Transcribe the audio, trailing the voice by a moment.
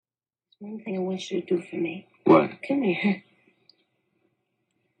One thing I want you to do for me. What? Come here.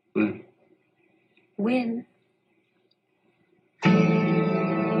 What? Win. Win.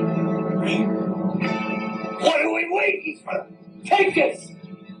 What are we waiting for? Take us!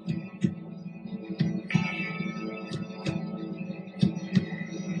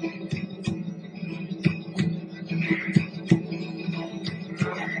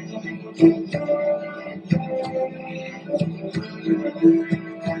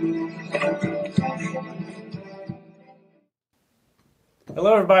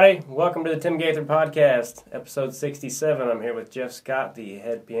 Hello, everybody. Welcome to the Tim Gaither Podcast, episode 67. I'm here with Jeff Scott, the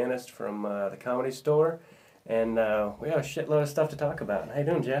head pianist from the Comedy Store, and we have a shitload of stuff to talk about. How you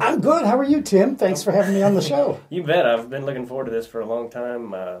doing, Jeff? I'm good. How are you, Tim? Thanks for having me on the show. You bet. I've been looking forward to this for a long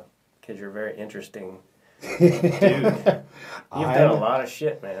time because you're a very interesting dude. You've done a lot of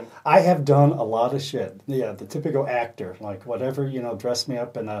shit, man. I have done a lot of shit. Yeah, the typical actor, like whatever, dress me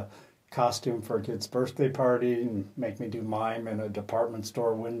up in a costume for a kid's birthday party and make me do mime in a department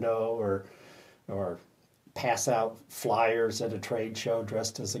store window or pass out flyers at a trade show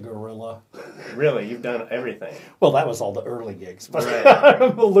dressed as a gorilla. Really? You've done everything. Well, that was all the early gigs. But Right.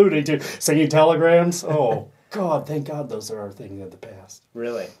 I'm alluding to singing telegrams. Oh, God, thank God those are our thing of the past.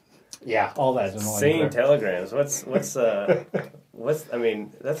 Really? Yeah, all that annoying. Singing telegrams. What's I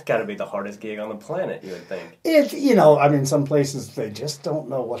mean, that's got to be the hardest gig on the planet, you would think. Some places they just don't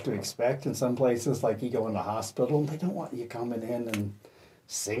know what to expect. In some places, like you go in the hospital, and they don't want you coming in and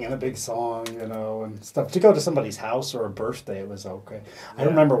singing a big song, and stuff. To go to somebody's house or a birthday, it was okay. Yeah. I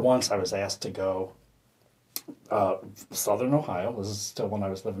remember once I was asked to go Southern Ohio. This is still when I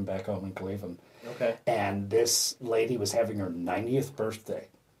was living back home in Cleveland. Okay. And this lady was having her 90th birthday.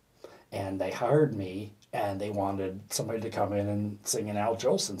 And they hired me, and they wanted somebody to come in and sing an Al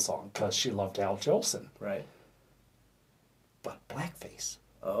Jolson song because she loved Al Jolson. Right. But blackface.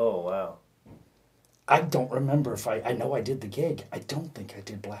 Oh, wow. I don't remember if I know I did the gig. I don't think I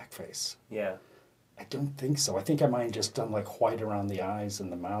did blackface. Yeah. I don't think so. I think I might have just done like white around the eyes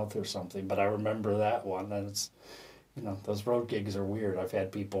and the mouth or something. But I remember that one. And it's, those road gigs are weird. I've had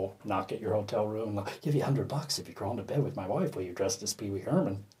people knock at your hotel room and like, give you $100 if you crawl into bed with my wife while you're dressed as Pee Wee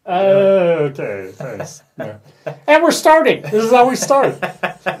Herman. Okay, thanks. Yeah. And we're starting. This is how we start.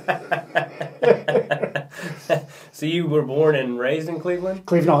 So you were born and raised in Cleveland?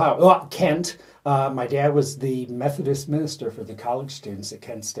 Cleveland, Ohio. Well, Kent. My dad was the Methodist minister for the college students at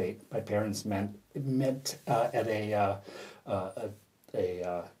Kent State. My parents met at a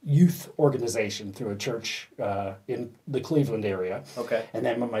youth organization through a church in the Cleveland area. Okay. And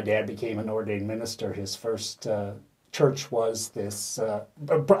then when my dad became an ordained minister, his first church was this,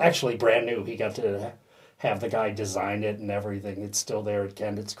 actually brand new. He got to have the guy design it and everything. It's still there at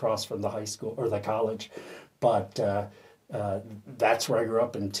Kent. It's across from the high school or the college. But that's where I grew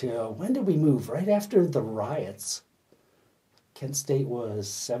up until, when did we move? Right after the riots. Kent State was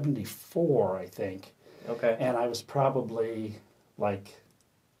 74, I think. Okay. And I was probably like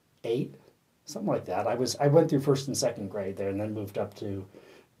 8, something like that. I went through first and second grade there and then moved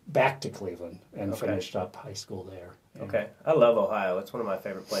back to Cleveland and finished up high school there. Okay. I love Ohio. It's one of my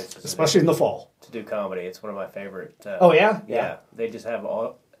favorite places. Especially in the fall. To do comedy. It's one of my favorite. Oh, yeah? Yeah. They just have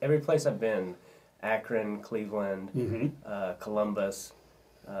every place I've been, Akron, Cleveland, Columbus,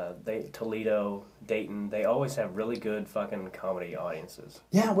 Toledo, Dayton, they always have really good fucking comedy audiences.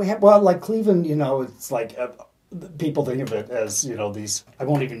 Yeah, we have, well, like Cleveland, it's like people think of it as, these, I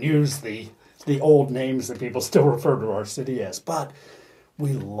won't even use the old names that people still refer to our city as, but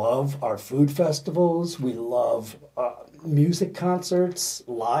we love our food festivals. We love music concerts,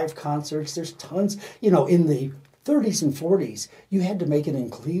 live concerts. There's tons. In the 30s and 40s, you had to make it in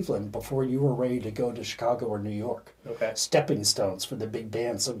Cleveland before you were ready to go to Chicago or New York. Okay. Stepping stones for the big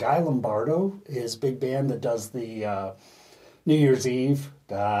band. So Guy Lombardo, his big band that does the New Year's Eve,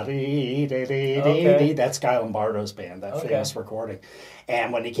 Okay. that's Guy Lombardo's band, that famous recording.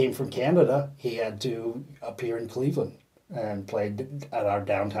 And when he came from Canada, he had to appear in Cleveland and played at our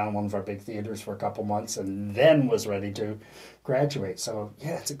downtown, one of our big theaters for a couple months, and then was ready to graduate. So,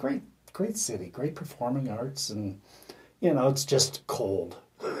 yeah, it's a great city, great performing arts, and, it's just cold.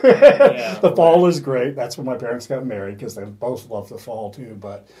 Yeah, the fall is great. That's when my parents got married, because they both love the fall, too,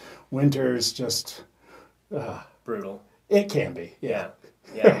 but winter is just... brutal. It can be, yeah.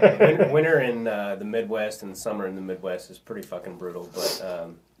 Yeah. Winter in the Midwest and summer in the Midwest is pretty fucking brutal,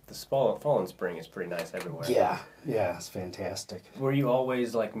 but... the fall and spring is pretty nice everywhere. Yeah, it's fantastic. Were you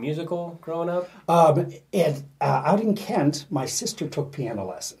always like musical growing up? And out in Kent, my sister took piano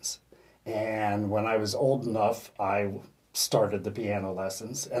lessons. And when I was old enough, I started the piano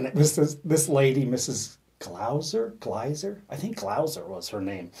lessons. And it was this lady, Mrs. Gleiser? I think Gleiser was her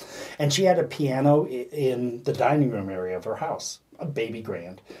name. And she had a piano in the dining room area of her house, a baby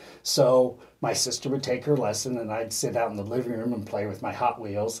grand. So my sister would take her lesson, and I'd sit out in the living room and play with my Hot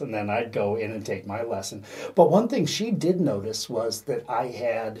Wheels, and then I'd go in and take my lesson. But one thing she did notice was that I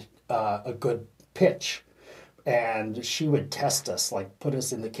had a good pitch, and she would test us, like put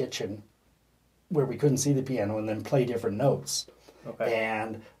us in the kitchen where we couldn't see the piano and then play different notes. Okay.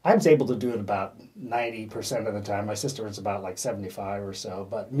 And I was able to do it about 90% of the time. My sister was about like 75 or so,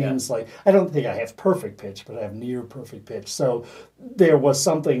 but means like, I don't think I have perfect pitch, but I have near perfect pitch. So there was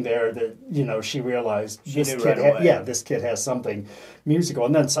something there that, you know, she realized this kid, this kid has something musical.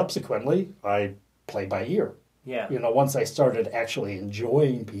 And then subsequently, I play by ear. Yeah. You know, once I started actually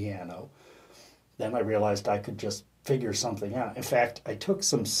enjoying piano, then I realized I could just figure something out. In fact, I took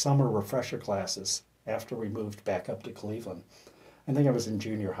some summer refresher classes after we moved back up to Cleveland. I think I was in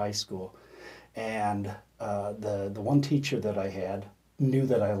junior high school. And the one teacher that I had knew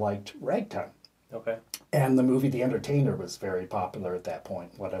that I liked ragtime. Okay. And the movie The Entertainer was very popular at that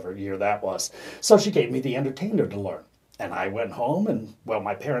point, whatever year that was. So she gave me The Entertainer to learn. And I went home and, well,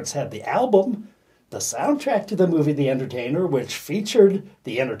 my parents had the album, the soundtrack to the movie The Entertainer, which featured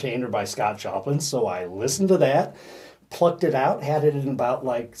The Entertainer by Scott Joplin. So I listened to that, plucked it out, had it in about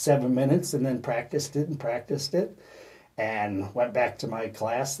like 7 minutes, and then practiced it. And went back to my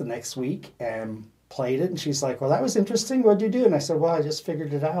class the next week and played it. And she's like, well, that was interesting. What'd you do? And I said, well, I just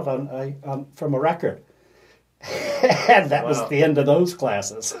figured it out from a record. And that was the end of those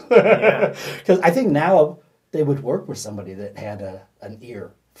classes. Because I think now they would work with somebody that had an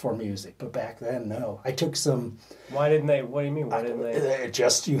ear for music. But back then, no. I took some... Why didn't they? What do you mean? Why didn't they?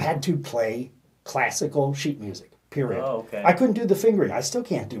 Just, you had to play classical sheet music, period. Oh, okay. I couldn't do the fingering. I still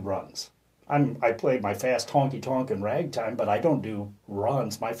can't do runs. I play my fast honky-tonk and ragtime, but I don't do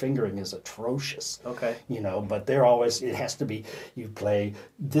runs. My fingering is atrocious. Okay. You know, but they're always, it has to be, you play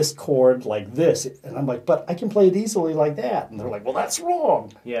this chord like this. And I'm like, but I can play it easily like that. And they're like, well, that's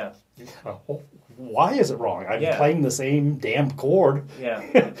wrong. Yeah. Why is it wrong? I'm Yeah. playing the same damn chord.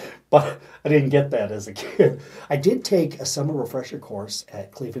 Yeah. But I didn't get that as a kid. I did take a summer refresher course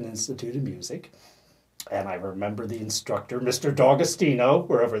at Cleveland Institute of Music. And I remember the instructor, Mr. D'Agostino,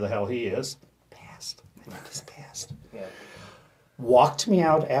 wherever the hell he is, passed. I think he's passed. Yeah. Walked me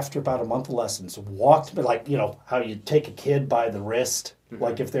out after about a month of lessons. Walked me, like, you know, how you take a kid by the wrist,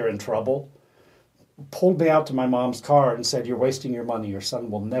 like if they're in trouble. Pulled me out to my mom's car and said, you're wasting your money. Your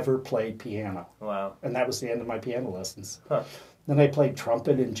son will never play piano. Wow. And that was the end of my piano lessons. Huh. Then I played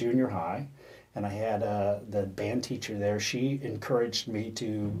trumpet in junior high. And I had the band teacher there. She encouraged me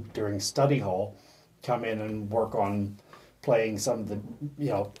to, during study hall, come in and work on playing some of the,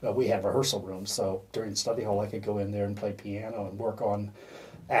 you know, we had rehearsal rooms, so during study hall I could go in there and play piano and work on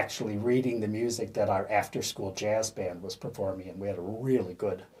actually reading the music that our after-school jazz band was performing, and we had a really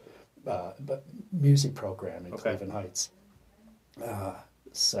good music program in Cleveland Heights.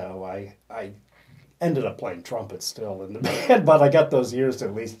 So I ended up playing trumpet still in the band, but I got those years to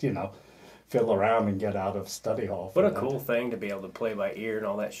at least, you know, fiddle around and get out of study hall. What a cool thing to be able to play by ear and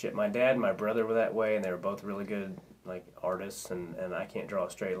all that shit. My dad and my brother were that way, and they were both really good like artists, and I can't draw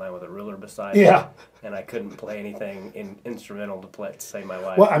a straight line with a ruler beside me. And I couldn't play anything instrumental to save my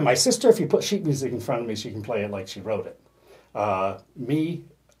life. Well, and my sister, if you put sheet music in front of me, she can play it like she wrote it. Me,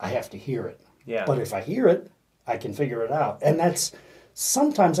 I have to hear it. Yeah. But if I hear it, I can figure it out. And that's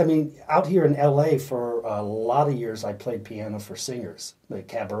sometimes, I mean, out here in L.A. for a lot of years, I played piano for singers, the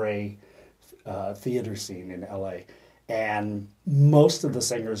cabaret theater scene in LA, and most of the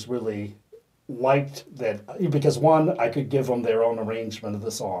singers really liked that because one, I could give them their own arrangement of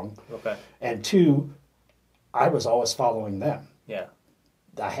the song, and two, I was always following them. Yeah,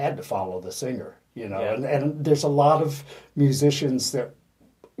 I had to follow the singer, you know, and there's a lot of musicians that,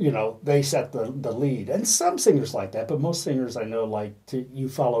 you know, they set the lead, and some singers like that, but most singers I know like you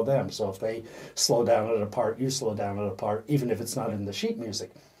follow them. So if they slow down at a part, you slow down at a part, even if it's not in the sheet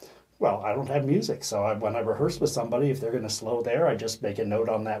music. Well, I don't have music, so when I rehearse with somebody, if they're going to slow there, I just make a note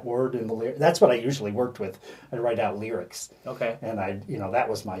on that word in the lyric. That's what I usually worked with. I'd write out lyrics. Okay. And that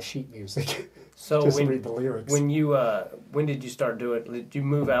was my sheet music. So just read the lyrics. When did you start doing? Did you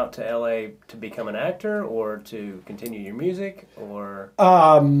move out to LA to become an actor, or to continue your music, or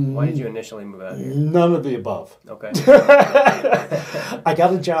why did you initially move out here? None of the above. Okay. I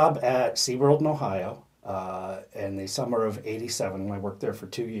got a job at SeaWorld in Ohio. In the summer of '87, I worked there for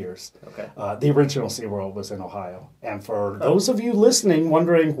 2 years. Okay. The original SeaWorld was in Ohio. And for those of you listening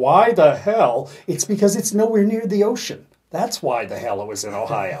wondering why the hell, it's because it's nowhere near the ocean. That's why the hell it was in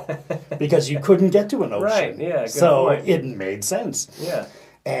Ohio. Because you couldn't get to an ocean. Right, yeah, good so point. it made sense. Yeah.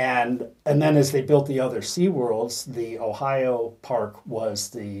 And then as they built the other SeaWorlds, the Ohio park was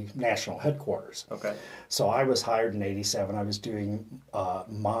the national headquarters. Okay. So I was hired in '87. I was doing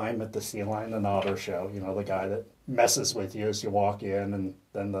mime at the Sea Lion and Otter show. You know, the guy that messes with you as you walk in, and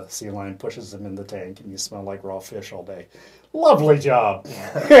then the sea lion pushes them in the tank, and you smell like raw fish all day. Lovely job.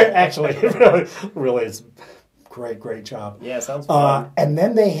 Actually, really, it's great job. Yeah, sounds fun. And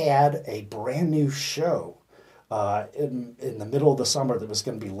then they had a brand new show in the middle of the summer that was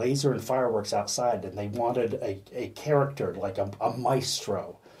going to be laser and fireworks outside, and they wanted a character, like a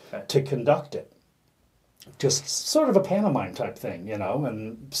maestro, to conduct it. Just sort of a pantomime type thing, you know,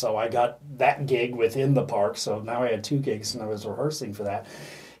 and so I got that gig within the park, so now I had 2 gigs and I was rehearsing for that.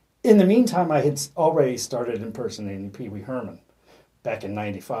 In the meantime, I had already started impersonating Pee Wee Herman back in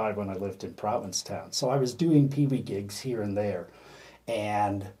 '95 when I lived in Provincetown. So I was doing Pee Wee gigs here and there,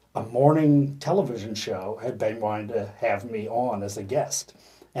 and a morning television show had been wanting to have me on as a guest,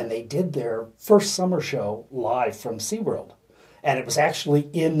 and they did their first summer show live from SeaWorld. And it was actually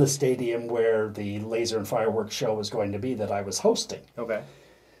in the stadium where the laser and fireworks show was going to be that I was hosting. Okay.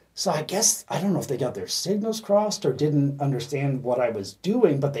 So I guess, I don't know if they got their signals crossed or didn't understand what I was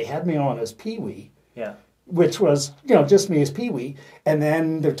doing, but they had me on as Pee Wee. Yeah. Which was, you know, just me as Pee Wee. And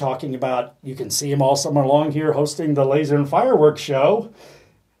then they're talking about, you can see him all summer long here hosting the laser and fireworks show.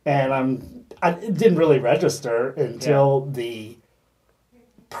 And I didn't really register until the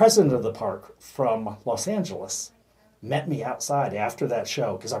president of the park from Los Angeles met me outside after that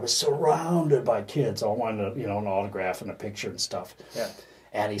show, because I was surrounded by kids all wanting, you know, an autograph and a picture and stuff. Yeah.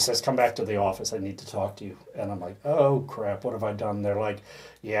 And he says, come back to the office. I need to talk to you. And I'm like, oh, crap, what have I done? They're like,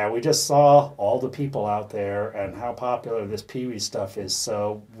 yeah, we just saw all the people out there and how popular this Pee Wee stuff is,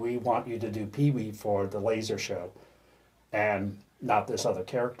 so we want you to do Pee Wee for the laser show and not this other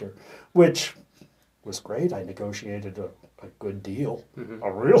character, which was great. I negotiated a good deal,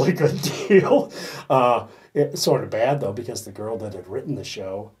 a really good deal. It's sort of bad, though, because the girl that had written the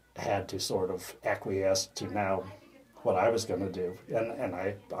show had to sort of acquiesce to now what I was going to do. And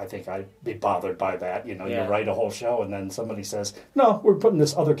I think I'd be bothered by that. You know, you write a whole show and then somebody says, no, we're putting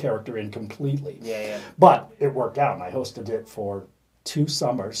this other character in completely. Yeah. But it worked out, and I hosted it for 2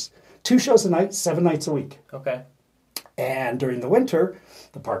 summers. 2 shows a night, 7 nights a week. Okay. And during the winter,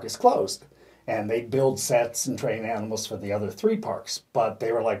 the park is closed. And they build sets and train animals for the other 3 parks. But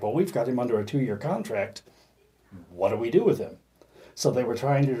they were like, well, we've got him under a 2-year contract. What do we do with him? So they were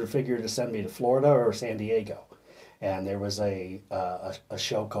trying to figure to send me to Florida or San Diego. And there was a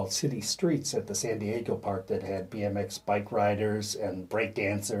show called City Streets at the San Diego park that had BMX bike riders and break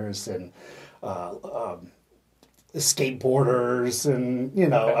dancers and skateboarders and, you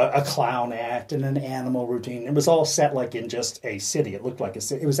know, a clown act and an animal routine. It was all set like in just a city. It looked like a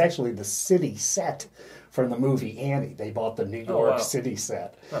city. It was actually the city set from the movie Annie. They bought the New York City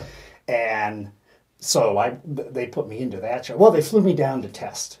set. Huh. And so they put me into that show. Well, they flew me down to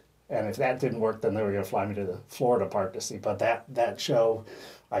test. And if that didn't work, then they were going to fly me to the Florida park to see. But that show,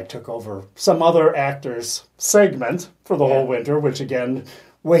 I took over some other actor's segment for the whole winter, which again,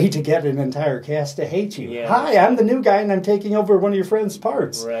 way to get an entire cast to hate you. Yeah. Hi, I'm the new guy and I'm taking over one of your friend's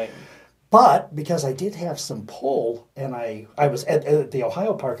parts. Right. But because I did have some pull, and I was at the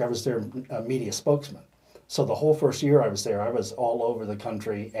Ohio park, I was their media spokesman. So the whole first year I was there, I was all over the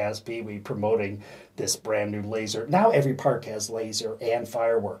country as Pee Wee promoting this brand new laser. Now every park has laser and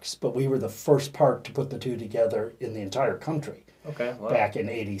fireworks, but we were the first park to put the 2 together in the entire country. Okay, wow. Back in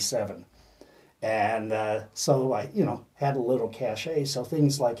 '87. And so I, you know, had a little cachet. So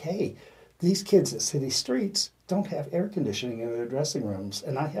things like, hey, these kids at City Streets don't have air conditioning in their dressing rooms,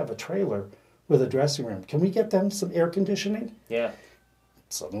 and I have a trailer with a dressing room. Can we get them some air conditioning? Yeah.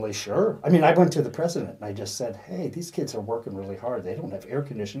 Suddenly, sure. I mean, I went to the president and I just said, hey, these kids are working really hard. They don't have air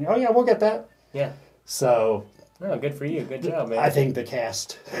conditioning. Oh, yeah, we'll get that. Yeah. So... Oh, good for you. Good job, man. I think the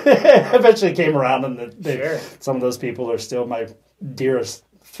cast eventually came around, and some of those people are still my dearest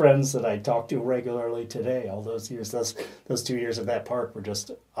friends that I talk to regularly today. All those years, those 2 years of that park were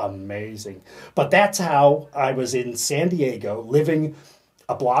just amazing. But that's how I was in San Diego, living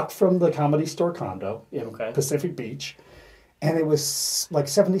a block from the Comedy Store condo in Pacific Beach. And it was like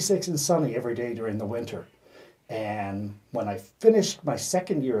 76 and sunny every day during the winter. And when I finished my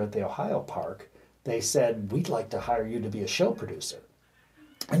second year at the Ohio park, they said, we'd like to hire you to be a show producer.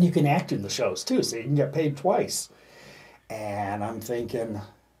 And you can act in the shows too, so you can get paid twice. And I'm thinking,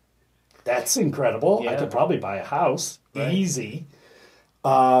 that's incredible. Yeah. I could probably buy a house. Right. Easy.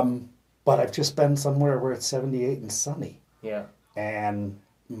 But I've just been somewhere where it's 78 and sunny. Yeah. And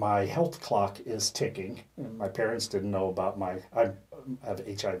my health clock is ticking. My parents didn't know about I have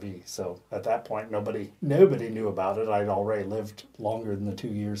HIV, so at that point nobody knew about it. I'd already lived longer than the 2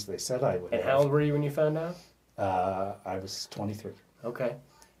 years they said I would. And how old were you when you found out? I was 23. Okay.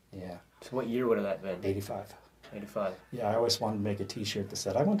 Yeah. So what year would have that been? 85. 85. Yeah, I always wanted to make a T-shirt that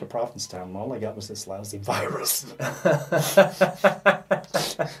said, I went to Provincetown and all I got was this lousy virus.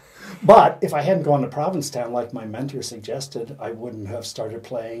 But if I hadn't gone to Provincetown like my mentor suggested, I wouldn't have started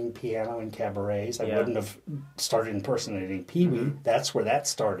playing piano in cabarets. I wouldn't have started impersonating Pee-wee. Mm-hmm. That's where that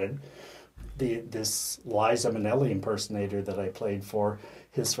started. This Liza Minnelli impersonator that I played for,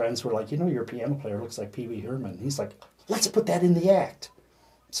 his friends were like, your piano player looks like Pee-wee Herman. He's like, let's put that in the act.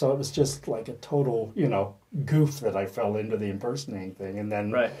 So it was just like a total, goof that I fell into the impersonating thing. And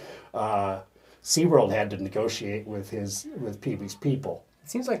then SeaWorld had to negotiate with Pee-wee's people. It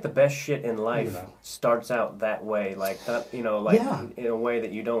seems like the best shit in life starts out that way, in a way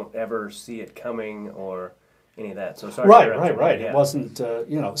that you don't ever see it coming or any of that. So sorry. Right. Yeah. It wasn't,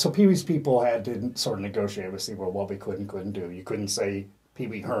 so Pee-wee's people had to sort of negotiate with SeaWorld what we could and couldn't do. You couldn't say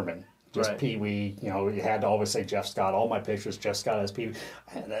Pee-wee Herman. Just Pee-wee, you had to always say Jeff Scott. All my pictures, Jeff Scott as Pee-wee.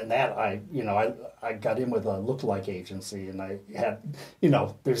 And that, I got in with a lookalike agency, and I had,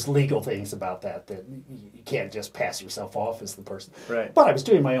 there's legal things about that you can't just pass yourself off as the person. Right. But I was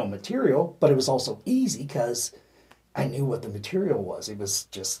doing my own material, but it was also easy because I knew what the material was. It was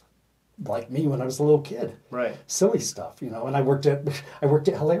just like me when I was a little kid. Right. Silly stuff, And I worked at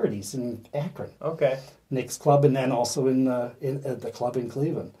Hilarities in Akron. Okay. Nick's Club, and then also in the club in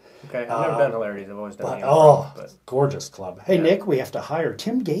Cleveland. Okay, I've never done Hilarities. I've always done the Improv. Gorgeous club. Hey, Nick, we have to hire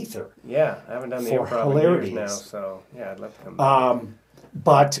Tim Gaither. Yeah, I haven't done the Improv in years now, so I'd love to come back.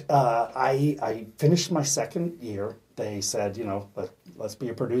 But I finished my second year. They said, let's be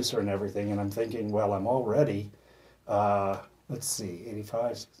a producer and everything. And I'm thinking, well, I'm already,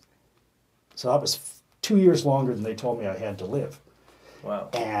 85. So that was 2 years longer than they told me I had to live. Wow.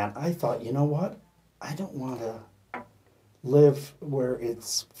 And I thought, you know what? I don't want to live where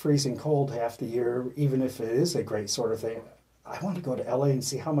it's freezing cold half the year, even if it is a great sort of thing. I want to go to LA and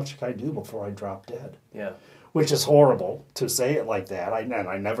see how much I can do before I drop dead. Yeah. Which is horrible to say it like that.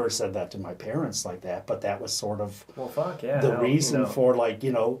 I never said that to my parents like that, but that was sort of the reason for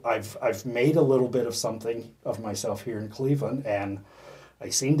I've made a little bit of something of myself here in Cleveland, and I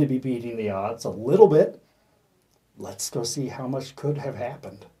seem to be beating the odds a little bit. Let's go see how much could have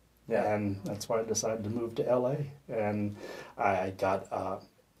happened. Yeah. And that's why I decided to move to LA. And I got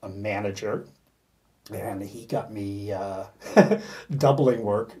a manager, and he got me doubling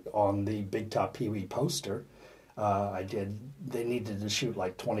work on the Big Top Pee-wee poster. They needed to shoot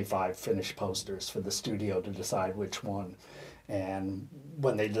like 25 finished posters for the studio to decide which one. And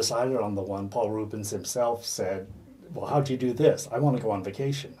when they decided on the one, Paul Rubens himself said, well, how'd you do this? I want to go on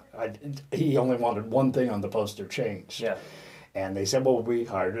vacation. He only wanted one thing on the poster changed. Yeah. And they said, well, we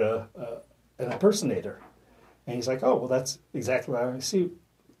hired an impersonator. And he's like, oh, well, that's exactly what I see.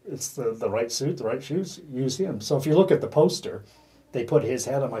 It's the right suit, the right shoes, use him. So if you look at the poster, they put his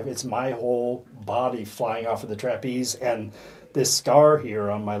head on it's my whole body flying off of the trapeze, and this scar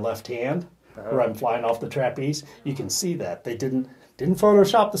here on my left hand, where I'm flying off the trapeze, you can see that. They didn't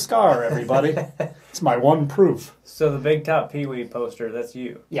Photoshop the scar, everybody. It's my one proof. So the Big Top Pee-wee poster, that's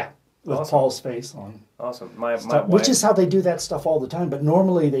you? Yeah. With Paul's face on. Awesome. Which is how they do that stuff all the time. But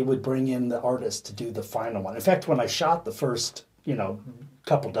normally they would bring in the artist to do the final one. In fact, when I shot the first,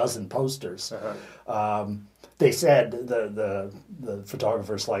 couple dozen posters, they said the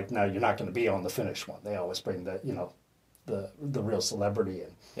photographer's like, no, you're not going to be on the finished one. They always bring the real celebrity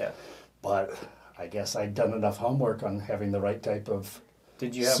in. Yeah. But I guess I'd done enough homework on having the right type of.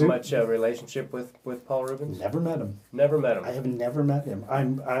 Did you have much relationship with Paul Rubens? Never met him. Never met him. I have never met him.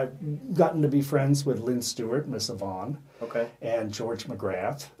 I've gotten to be friends with Lynn Stewart, Miss Yvonne, and George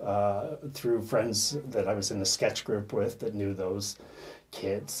McGrath through friends that I was in a sketch group with that knew those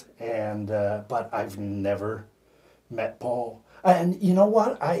kids. And but I've never met Paul. And you know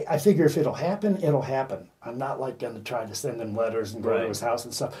what? I figure if it'll happen, it'll happen. I'm not like going to try to send him letters and go to his house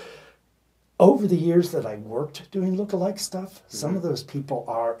and stuff. Over the years that I worked doing lookalike stuff, some of those people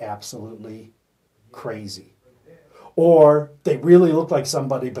are absolutely crazy. Or they really look like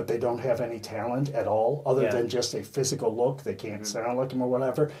somebody, but they don't have any talent at all, other than just a physical look. They can't sound like them or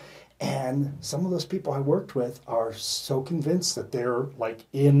whatever. And some of those people I worked with are so convinced that they're like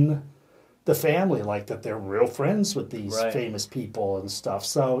in the family, like that they're real friends with these famous people and stuff.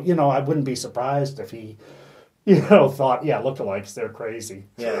 So, I wouldn't be surprised if he... thought, lookalikes, they're crazy.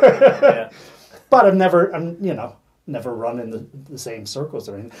 Yeah. But I've never never run in the same circles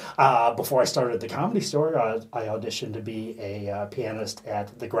or anything. Before I started the Comedy Store, I auditioned to be a pianist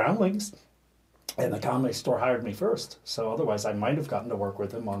at the Groundlings, and the Comedy Store hired me first. So otherwise, I might have gotten to work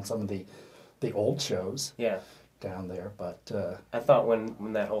with him on some of the old shows Yeah. down there. But I thought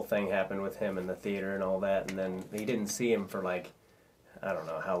when that whole thing happened with him in the theater and all that, and then he didn't see him for like, I don't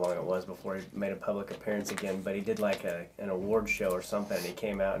know how long it was before he made a public appearance again, but he did like an award show or something, and he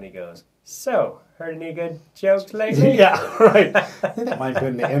came out and he goes, "So, heard any good jokes lately?" yeah, right. I think that might have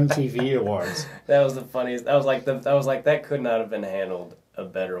been the MTV Awards. That was the funniest. That was like that could not have been handled a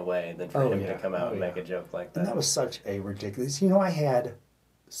better way than for him to come out and make a joke like that. And that was such a ridiculous. I had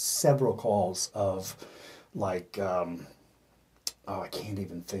several calls of like, I can't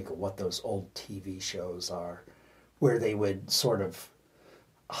even think of what those old TV shows are, where they would sort of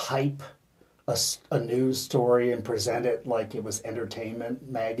hype a news story and present it like it was entertainment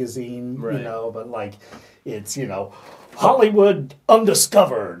magazine, Right. but like it's, Hollywood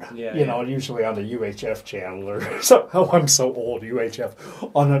Undiscovered, Yeah, usually on the UHF channel or so. Oh, I'm so old, UHF,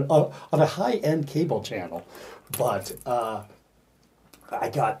 on a high-end cable channel. But I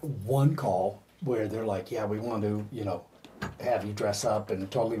got one call where they're like, yeah, we want to, have you dress up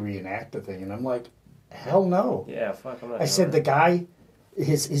and totally reenact the thing. And I'm like, hell no. Yeah, fuck. I'm not I doing said it. the guy,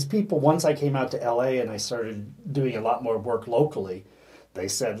 his people, once I came out to LA and I started doing a lot more work locally, they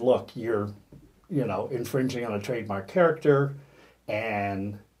said, look, you're, infringing on a trademark character,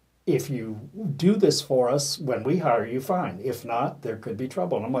 and if you do this for us when we hire you, fine. If not, there could be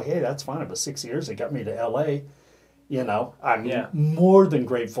trouble. And I'm like, hey, that's fine. It was 6 years. It got me to LA. I'm more than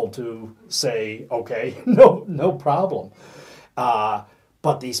grateful to say, okay, no problem.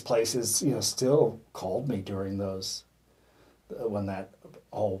 But these places, still called me during those, when that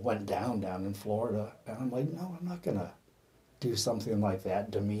all went down in Florida. And I'm like, no, I'm not going to do something like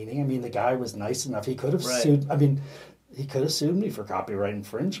that demeaning. I mean, the guy was nice enough. He could have sued. I mean, he could have sued me for copyright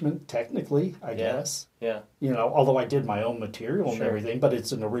infringement, technically, I guess. Yeah. Although I did my own material and Sure. everything, but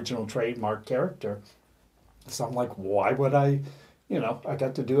it's an original trademark character. So I'm like, why would I? I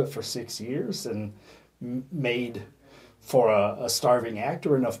got to do it for 6 years and made for a starving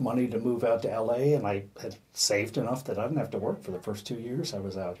actor enough money to move out to LA, and I had saved enough that I didn't have to work for the first 2 years I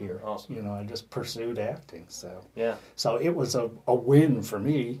was out here. Awesome. I just pursued acting. So Yeah. so it was a win for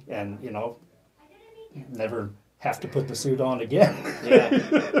me, and never have to put the suit on again. Yeah.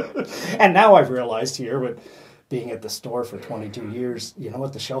 And now I've realized here with being at the store for 22 years,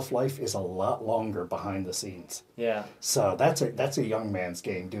 the shelf life is a lot longer behind the scenes. Yeah. So that's a young man's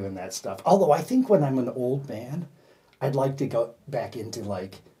game doing that stuff. Although I think when I'm an old man, I'd like to go back into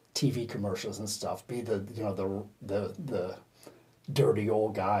like TV commercials and stuff. Be the dirty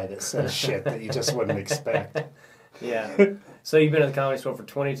old guy that says shit that you just wouldn't expect. Yeah. So you've been at the Comedy Store for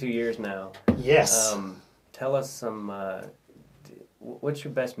 22 years now. Yes. Tell us some. What's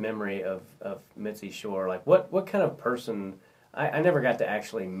your best memory of Mitzi Shore? Like, what kind of person? I never got to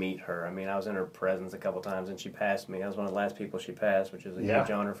actually meet her. I mean, I was in her presence a couple times, and she passed me. I was one of the last people she passed, which is a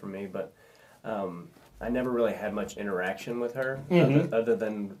huge honor for me. But I never really had much interaction with her, other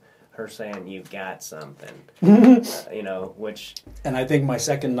than her saying, "You've got something," which... And I think my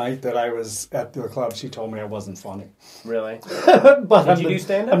second night that I was at the club, she told me I wasn't funny. Really? But Did you do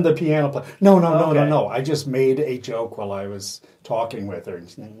stand-up? I'm the piano player. No. Okay. No. I just made a joke while I was talking with her. And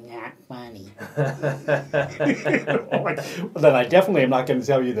she's like, not funny. Well, then I definitely am not going to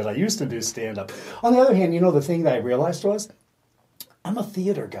tell you that I used to do stand-up. On the other hand, the thing that I realized was, I'm a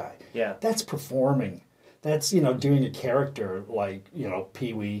theater guy. Yeah. That's performing. That's, doing a character like,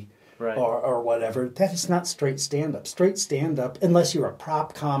 Pee-wee. Right. Or whatever. That is not straight stand-up. Straight stand-up, unless you're a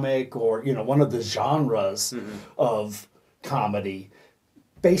prop comic or, one of the genres of comedy,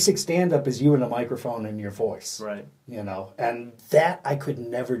 basic stand-up is you and a microphone and your voice. Right. And that I could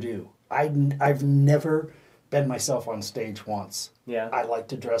never do. I've never been myself on stage once. Yeah. I like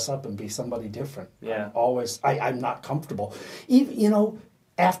to dress up and be somebody different. Yeah. I'm not comfortable. Even,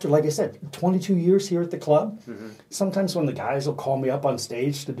 after, like I said, 22 years here at the club, sometimes when the guys will call me up on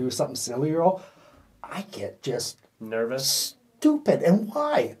stage to do something silly or all, I get just Nervous? stupid. And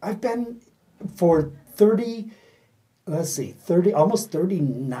why? I've been for almost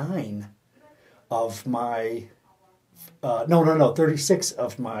 39 of my, 36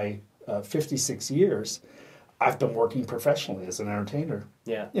 of my 56 years, I've been working professionally as an entertainer.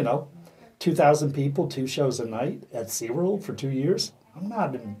 Yeah. 2,000 people, 2 shows a night at SeaWorld for 2 years. I'm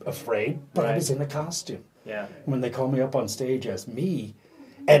not afraid, but I was in a costume. Yeah. When they call me up on stage as me,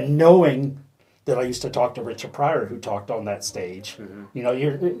 and knowing that I used to talk to Richard Pryor, who talked on that stage. Mm-hmm. You know,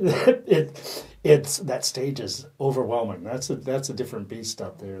 it's that stage is overwhelming. That's a different beast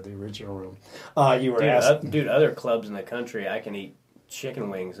up there, the original room. You were asking, other clubs in the country, I can eat chicken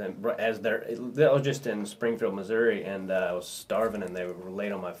wings, and I was just in Springfield, Missouri, and I was starving, and they were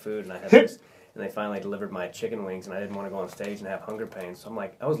late on my food, and I had this. And they finally delivered my chicken wings, and I didn't want to go on stage and have hunger pains. So I'm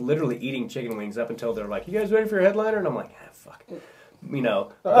like, I was literally eating chicken wings up until they were like, "You guys ready for your headliner?" And I'm like, fuck. You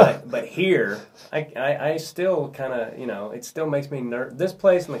know, but here, I still kind of, you know, it still makes me nervous. This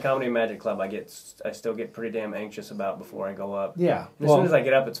place in the Comedy and Magic Club, I still get pretty damn anxious about before I go up. Yeah. And as soon as I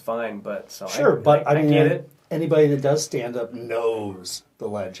get up, it's fine, but so sure, I mean, get it. Anybody that does stand up knows the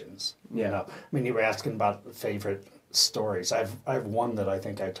legends. Yeah. You know? I mean, you were asking about favorite stories. I've one that I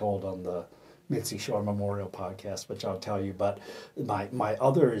think I told on the Mitzi Shore Memorial podcast, which I'll tell you. But my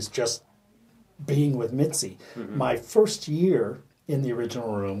other is just being with Mitzi. Mm-hmm. My first year in the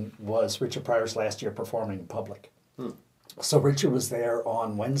original room was Richard Pryor's last year performing in public. So Richard was there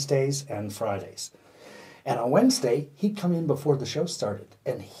on Wednesdays and Fridays. And on Wednesday, he'd come in before the show started,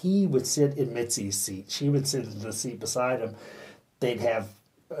 and he would sit in Mitzi's seat. She would sit in the seat beside him. They'd have,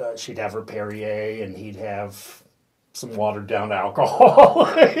 she'd have her Perrier, and he'd have some watered down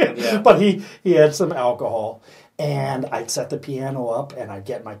alcohol. Yeah. But he had some alcohol. And I'd set the piano up, and I'd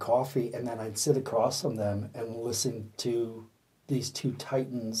get my coffee, and then I'd sit across from them and listen to these two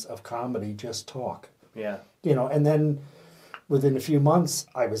titans of comedy just talk. Yeah. You know, and then within a few months,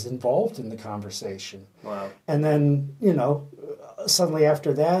 I was involved in the conversation. Wow. And then, you know, suddenly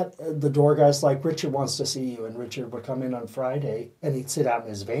after that, the door guy's like, "Richard wants to see you." And Richard would come in on Friday, and he'd sit out in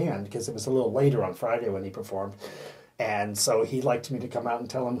his van, because it was a little later on Friday when he performed. And so he liked me to come out and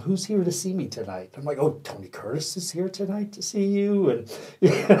tell him, "Who's here to see me tonight?" I'm like, "Oh, Tony Curtis is here tonight to see you." And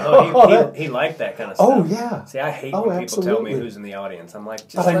he liked that kind of stuff. Oh, yeah. See, I hate when people tell me who's in the audience. I'm like,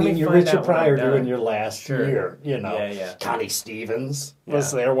 just but I mean, you're Richard Pryor doing doing your last year, you know. Yeah. Connie Stevens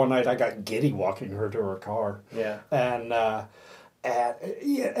was there one night. I got giddy walking her to her car. Yeah. And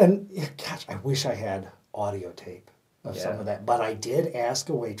gosh, I wish I had audio tape of some of that. But I did ask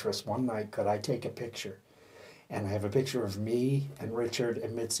a waitress one night, could I take a picture? And I have a picture of me and Richard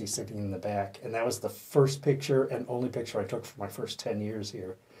and Mitzi sitting in the back. And that was the first picture and only picture I took for my first 10 years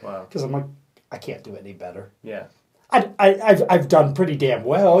here. Wow. Because I'm like, I can't do any better. Yeah. I've done pretty damn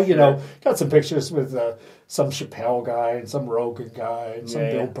well, you know. Got some pictures with some Chappelle guy and some Rogan guy and some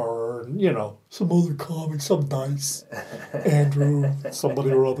Bill Burr and, you know, some other comics, some Dice, Andrew,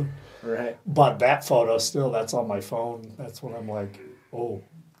 somebody or other. Right. But that photo still, that's on my phone. That's when I'm like, oh,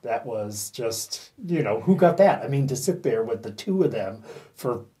 that was just, you know, who got that? I mean, to sit there with the two of them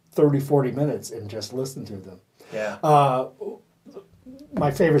for 30, 40 minutes and just listen to them. Yeah.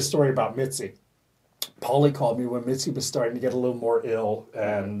 My favorite story about Mitzi. Paulie called me when Mitzi was starting to get a little more ill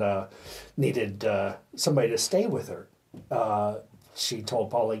and needed somebody to stay with her. She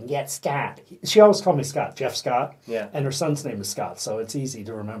told Paulie, "Get Scott." She always called me Scott, Jeff Scott. Yeah. And her son's name is Scott, so it's easy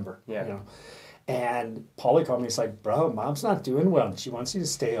to remember. Yeah. You know? And Paulie called me. He's like, "Bro, Mom's not doing well. She wants you to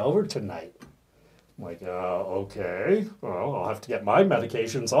stay over tonight." I'm like, okay. Well, I'll have to get my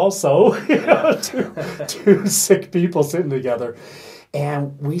medications also. You know, two sick people sitting together.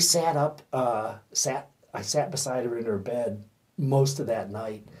 And we sat up, I sat beside her in her bed most of that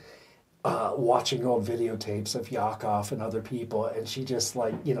night, watching old videotapes of Yakov and other people, and she just,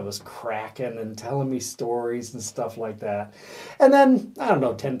 like, you know, was cracking and telling me stories and stuff like that. And then, I don't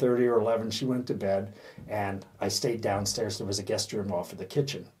know, 10:30 or 11, she went to bed, and I stayed downstairs. There was a guest room off of the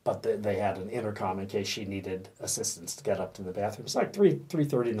kitchen, but they had an intercom in case she needed assistance to get up to the bathroom. It was like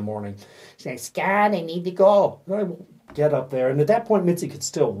 3:30 in the morning. She's like, "Scott, I need to go." I get up there, and at that point, Mitzi could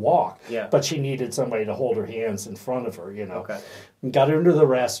still walk, but she needed somebody to hold her hands in front of her, you know. Okay. And got her into the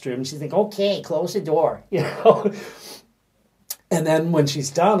restroom. She's like, "Okay, close the door," you know. And then when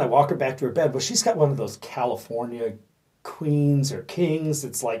she's done, I walk her back to her bed. Well, she's got one of those California queens or kings.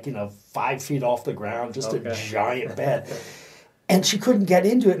 It's like, you know, 5 feet off the ground, just a giant bed. And she couldn't get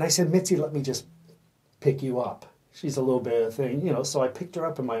into it. And I said, "Mitzi, let me just pick you up." She's a little bit of a thing, you know. So I picked her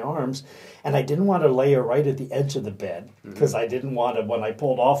up in my arms, and I didn't want to lay her right at the edge of the bed because I didn't want to, when I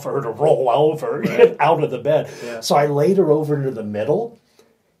pulled off her, to roll over out of the bed. Yeah. So I laid her over into the middle,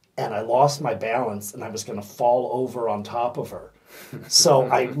 and I lost my balance, and I was going to fall over on top of her. So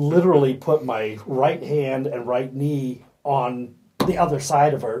I literally put my right hand and right knee on the other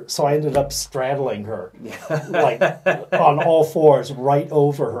side of her, so I ended up straddling her, like on all fours, right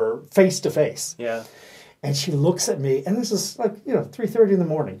over her, face to face. Yeah. And she looks at me, and this is like, you know, 3:30 in the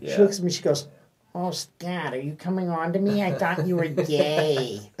morning. Yeah. She looks at me, she goes, "Oh, Scott, are you coming on to me? I thought you were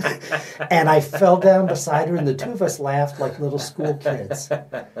gay." And I fell down beside her, and the two of us laughed like little school kids.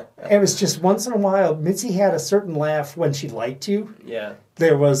 It was just once in a while, Mitzi had a certain laugh when she liked you. Yeah.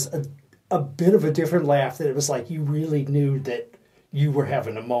 There was a bit of a different laugh that it was like you really knew that you were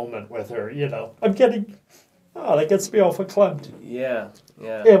having a moment with her, you know. That gets me all verklempt. Yeah.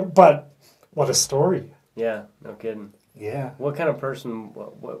 Yeah. Yeah, but what a story. Yeah. No kidding. Yeah. What kind of person?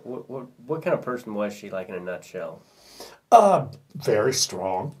 What kind of person was she, like in a nutshell? Very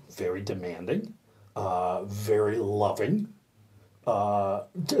strong, very demanding, very loving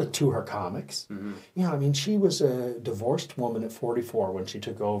to her comics. Mm-hmm. You know, I mean, she was a divorced woman at 44 when she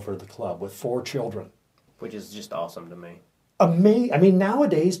took over the club with 4 children. Which is just awesome to me. I mean,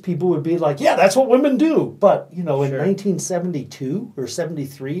 nowadays people would be like, yeah, that's what women do. But, you know, in Sure. 1972 or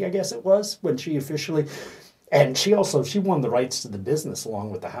 73, I guess it was, when she officially... And she won the rights to the business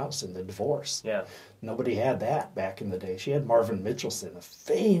along with the house in the divorce. Yeah. Nobody had that back in the day. She had Marvin Mitchelson, a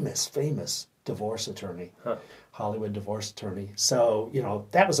famous divorce attorney, Hollywood divorce attorney. So, you know,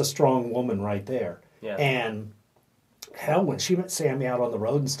 that was a strong woman right there. Yeah. And hell, when she met Sammy out on the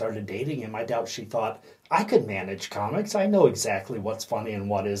road and started dating him, I doubt she thought, I could manage comics. I know exactly what's funny and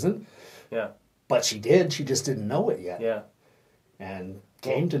what isn't. Yeah. But she did. She just didn't know it yet. Yeah. And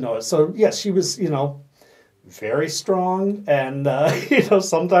came to know it. So, yes, she was, you know, very strong. And, you know,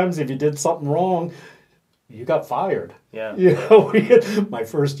 sometimes if you did something wrong, you got fired. Yeah. You know, my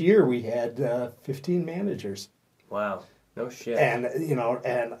first year we had 15 managers. Wow. No shit. And, you know,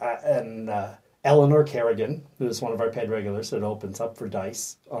 and Eleanor Kerrigan, who's one of our paid regulars that opens up for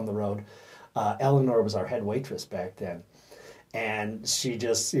Dice on the road. Eleanor was our head waitress back then. And she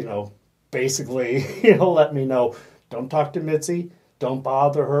just, you know, basically, you know, let me know, don't talk to Mitzi, don't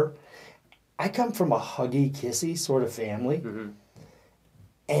bother her. I come from a huggy, kissy sort of family. Mm-hmm.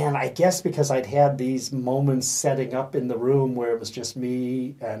 And I guess because I'd had these moments setting up in the room where it was just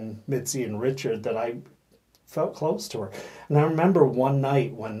me and Mitzi and Richard that I felt close to her. And I remember one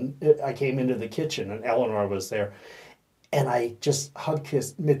night when I came into the kitchen and Eleanor was there, and I just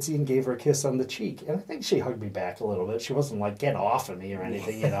kissed Mitzi and gave her a kiss on the cheek. And I think she hugged me back a little bit. She wasn't like, get off of me or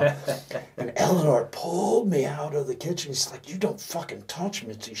anything, you know. And Eleanor pulled me out of the kitchen. She's like, you don't fucking touch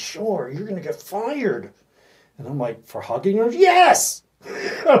Mitzi Shore. You're going to get fired. And I'm like, for hugging her? Yes!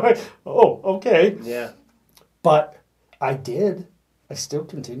 I'm like, oh, okay. Yeah. But I did. I still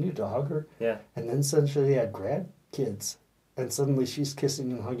continued to hug her. Yeah. And then suddenly I had grad kids. And suddenly she's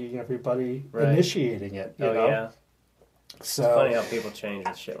kissing and hugging everybody, Right. initiating it, you know? Yeah. So, It's funny how people change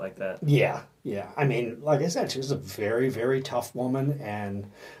with shit like that. Yeah. I mean, like I said, she was a very, very tough woman.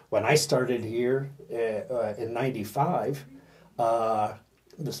 And when I started here in 95,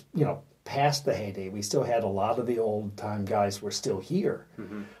 this, you know, past the heyday, we still had a lot of the old time guys were still here.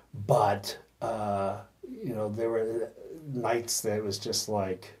 Mm-hmm. But, you know, there were nights that it was just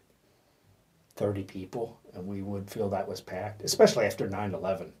like 30 people, and we would feel that was packed, especially after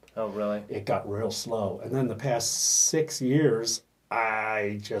 9/11. Oh, really? It got real slow. And then the past 6 years,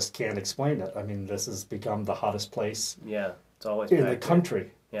 I just can't explain it. I mean, this has become the hottest place Yeah. It's always in the packed.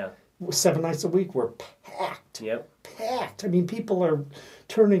 country. Yeah. 7 nights a week, we're packed. Yep. Packed. I mean, people are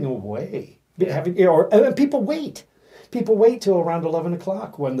turning away. Yeah. And people wait. People wait till around 11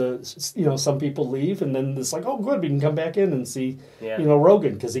 o'clock when some people leave, and then it's like, oh, good, we can come back in and see, Yeah.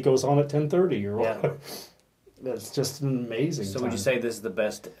 Rogan, because he goes on at 10:30 or Yeah. whatever. It's just an amazing So time. would you say this is the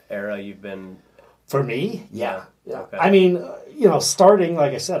best era you've been? For me, yeah. Okay. I mean, starting,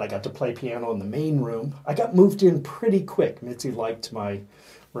 like I said, I got to play piano in the main room. I got moved in pretty quick. Mitzi liked my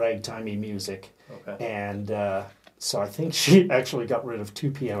ragtimey music. Okay. And so I think she actually got rid of 2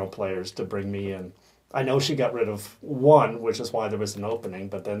 piano players to bring me in. I know she got rid of 1, which is why there was an opening,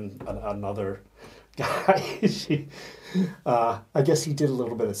 but then another guy, I guess he did a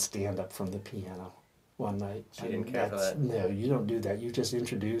little bit of stand-up from the piano one night. She didn't care for that. No, you don't do that. You just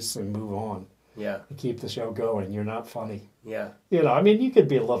introduce and move on. Yeah. And keep the show going. You're not funny. Yeah. I mean, you could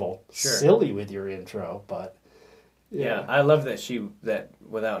be a little Sure. silly with your intro, but... Yeah. I love that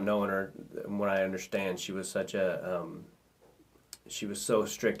without knowing her, what I understand, she was such a... she was so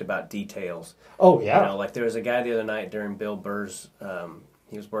strict about details. Oh, yeah. Like there was a guy the other night during Bill Burr's,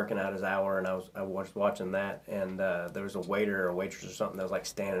 he was working out his hour, and I was watching that, and there was a waiter or waitress or something that was like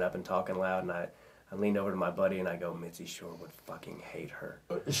standing up and talking loud, and I leaned over to my buddy and I go, Mitzi Shore would fucking hate her.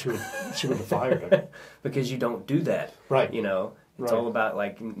 She would have fired him. Because you don't do that. Right. It's Right. all about,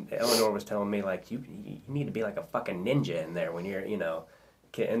 like, Eleanor was telling me, like, you need to be like a fucking ninja in there when you're,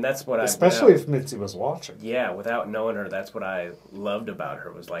 and that's what Especially if Mitzi was watching. Yeah, without knowing her, that's what I loved about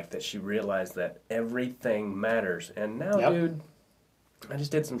her, was like that she realized that everything matters. And now, Yep. dude, I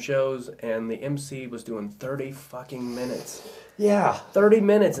just did some shows, and the MC was doing 30 fucking minutes. Yeah. 30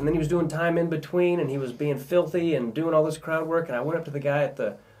 minutes, and then he was doing time in between, and he was being filthy and doing all this crowd work, and I went up to the guy at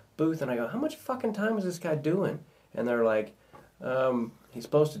the booth, and I go, how much fucking time is this guy doing? And they're like, he's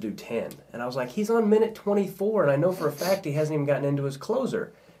supposed to do 10. And I was like, he's on minute 24, and I know for a fact he hasn't even gotten into his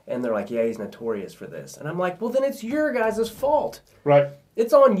closer. And they're like, yeah, he's notorious for this. And I'm like, well, then it's your guys' fault. Right.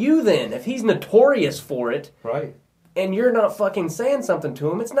 It's on you then. If he's notorious for it, Right. and you're not fucking saying something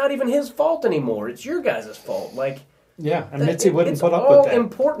to him, it's not even his fault anymore. It's your guys' fault. Like, Yeah, and Mitzi wouldn't put up with that. It's with all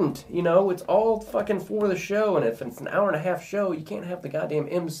important, you know. It's all fucking for the show, and if it's an hour and a half show, you can't have the goddamn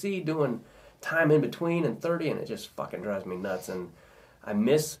MC doing time in between and 30, and it just fucking drives me nuts. And I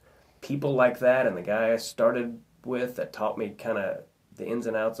miss people like that, and the guy I started with that taught me kind of the ins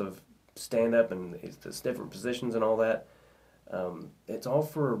and outs of stand-up and the different positions and all that. It's all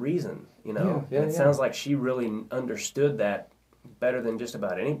for a reason, you know. Yeah, it sounds like she really understood that better than just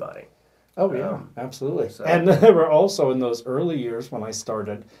about anybody. Oh, yeah, absolutely. So. And there were also in those early years when I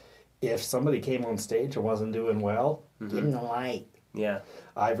started, if somebody came on stage and wasn't doing well, give them the light. Yeah.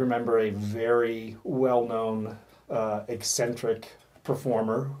 I remember a very well-known, eccentric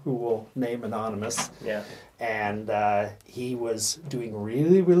performer who will name anonymous. Yeah. And he was doing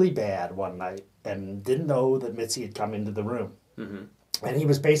really, really bad one night and didn't know that Mitzi had come into the room. Mm-hmm. And he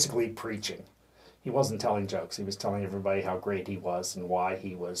was basically preaching. He wasn't telling jokes. He was telling everybody how great he was and why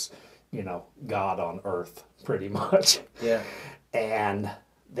he was, you know, God on earth, pretty much. Yeah. And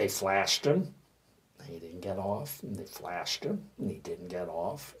they flashed him. He didn't get off. And they flashed him, and he didn't get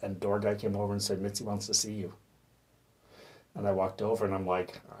off. And door guy came over and said, Mitzi wants to see you. And I walked over, and I'm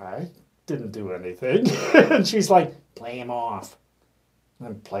like, I didn't do anything. And she's like, play him off. And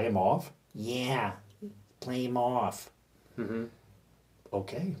I'm, play him off? Yeah, play him off. Mm-hmm.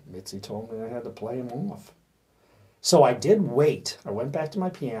 Okay, Mitzi told me I had to play him off. So I did wait. I went back to my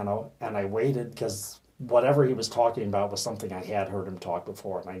piano, and I waited because whatever he was talking about was something I had heard him talk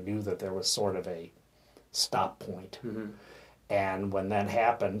before, and I knew that there was sort of a stop point. Mm-hmm. And when that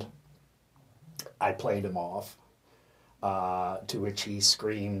happened, I played him off, to which he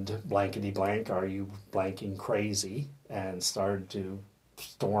screamed, blankety blank, are you blanking crazy? And started to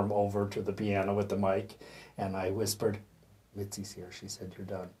storm over to the piano with the mic, and I whispered, Mitzi's here. She said, you're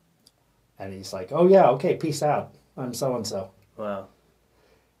done. And he's like, oh yeah, okay, peace out. I'm so-and-so. Wow.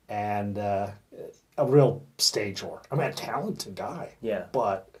 And a real stage whore. I mean, a talented guy. Yeah.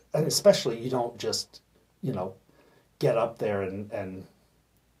 But, and especially, you don't just, you know, get up there and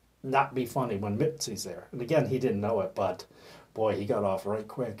not be funny when Mitzi's there. And again, he didn't know it, but boy, he got off right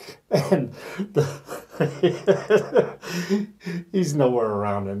quick. And he's nowhere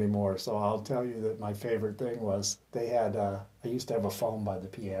around anymore. So I'll tell you that my favorite thing was they had, I used to have a phone by the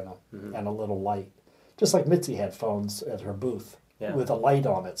piano and a little light. Just like Mitzi had phones at her booth with a light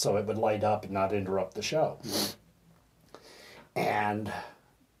on it so it would light up and not interrupt the show. And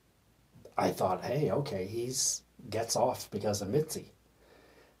I thought, hey, okay, he's gets off because of Mitzi.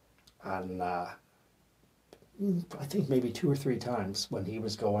 And I think maybe 2 or 3 times when he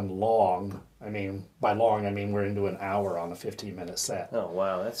was going long. I mean, by long, I mean we're into an hour on a 15-minute set. Oh,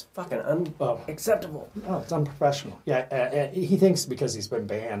 wow. That's fucking unacceptable. Oh, it's unprofessional. Yeah, he thinks because he's been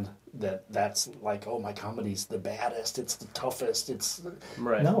banned that's like, oh, my comedy's the baddest, it's the toughest, it's...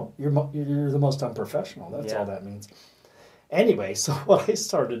 Right. No, you're the most unprofessional. That's all that means. Anyway, so what I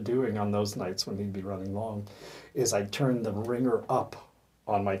started doing on those nights when he'd be running long is I'd turn the ringer up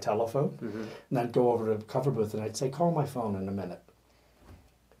on my telephone, and I'd go over to the cover booth and I'd say, call my phone in a minute.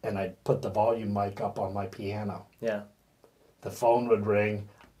 And I'd put the volume mic up on my piano. Yeah. The phone would ring.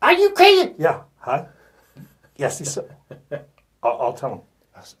 Are you crazy? Yeah. Hi? Yes, he said. I'll tell him.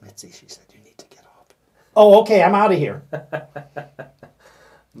 That's Mitzi. She said, you need to get off. Oh, okay, I'm out of here.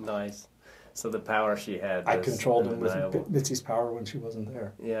 Nice. So the power she had. I controlled him undeniable. with Mitzi's power when she wasn't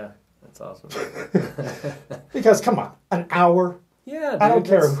there. Yeah, that's awesome. Because, come on, an hour? Yeah, dude, I don't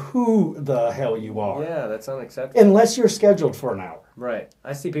care who the hell you are. Yeah, that's unacceptable. Unless you're scheduled for an hour. Right.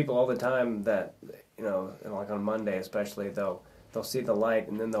 I see people all the time that, you know, like on Monday especially, they'll see the light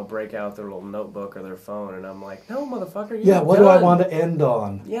and then they'll break out their little notebook or their phone, and I'm like, no, motherfucker, Yeah, what do I want to end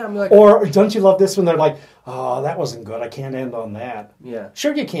on? Yeah, I'm like... Or don't you love this when they're like, oh, that wasn't good, I can't end on that. Yeah.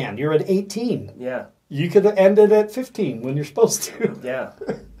 Sure you can, you're at 18. Yeah. You could have ended at 15 when you're supposed to. Yeah.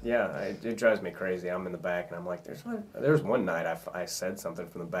 Yeah, it drives me crazy. I'm in the back, and I'm like, there's one night I said something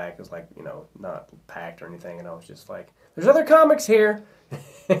from the back. It was like, you know, not packed or anything, and I was just like, there's other comics here.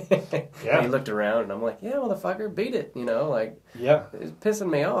 And he looked around, and I'm like, yeah, motherfucker, beat it. You know, like, Yeah. it's pissing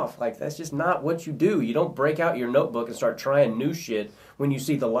me off. Like, that's just not what you do. You don't break out your notebook and start trying new shit when you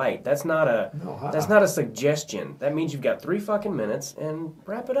see the light. That's not a that's not a suggestion. That means you've got 3 fucking minutes and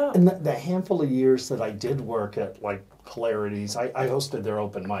wrap it up. And the handful of years that I did work at, like, Polarities, I hosted their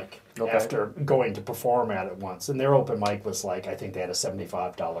open mic after going to perform at it once. And their open mic was like, I think they had a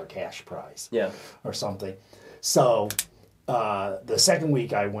 $75 cash prize. Yeah. Or something. So the second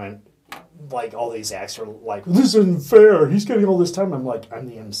week I went, like, all these acts were like, this isn't fair. He's getting all this time. I'm like, I'm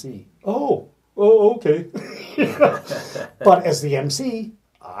the MC. Oh, okay. But as the MC,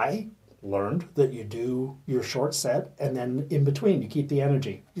 I learned that you do your short set, and then in between you keep the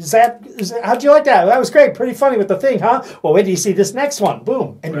energy. How'd you like that? That was great. Pretty funny with the thing, huh? Well, wait till you see this next one.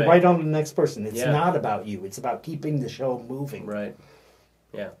 Boom. And you're right on to the next person. It's not about you. It's about keeping the show moving. Right.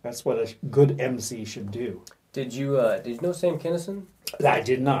 Yeah. That's what a good MC should do. Did you know Sam Kinison? I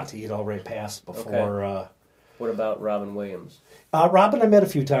did not. He had already passed before. Okay. What about Robin Williams? Robin I met a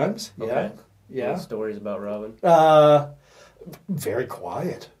few times. Okay. Yeah. Any stories about Robin? Very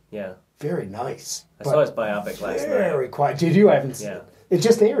quiet. Yeah. Very nice. I saw his biopic last night. Very quiet. Did you? I haven't seen it. It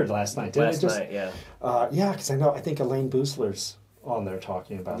just aired last night, didn't it? Last night, yeah. Yeah, because I think Elaine Boosler's on there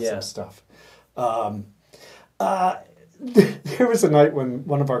talking about some stuff. There was a night when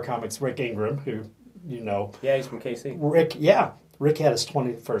one of our comics, Rick Ingram, who you know... Yeah, he's from KC. Rick had his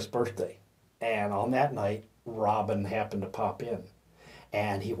 21st birthday. And on that night, Robin happened to pop in.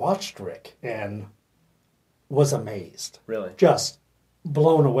 And he watched Rick and was amazed. Really? Just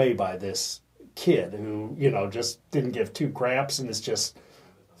blown away by this kid who, you know, just didn't give 2 craps and is just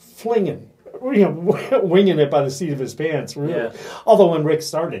flinging, you know, winging it by the seat of his pants, really. Yeah. Although when Rick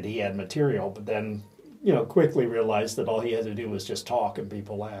started, he had material, but then, you know, quickly realized that all he had to do was just talk and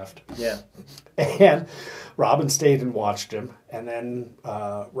people laughed. Yeah. And Robin stayed and watched him, and then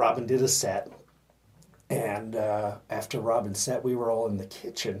Robin did a set. And after Robin's set, we were all in the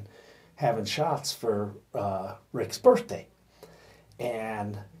kitchen having shots for Rick's birthday.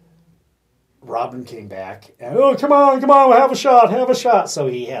 And Robin came back and, oh, come on, have a shot. So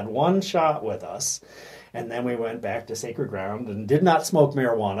he had 1 shot with us. And then we went back to Sacred Ground and did not smoke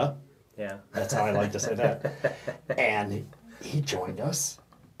marijuana. Yeah. That's how I like to say that. And he joined us,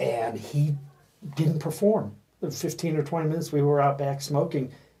 and he didn't perform. 15 or 20 minutes we were out back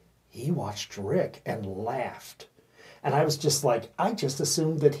smoking. He watched Rick and laughed. And I was just like, I just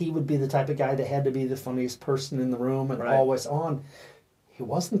assumed that he would be the type of guy that had to be the funniest person in the room and always on. He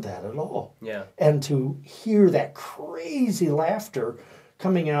wasn't that at all. Yeah. And to hear that crazy laughter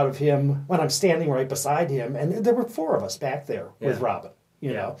coming out of him when I'm standing right beside him, and there were 4 of us back there with Robin,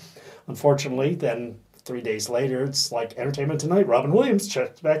 you know. Unfortunately, then 3 days later, it's like Entertainment Tonight, Robin Williams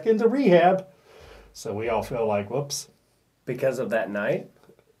checked back into rehab. So we all feel like, whoops. Because of that night?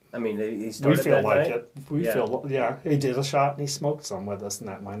 I mean, he started We feel that like night? it. We feel, he did a shot and he smoked some with us, and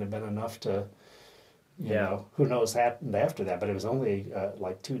that might have been enough to, you know, who knows happened after that. But it was only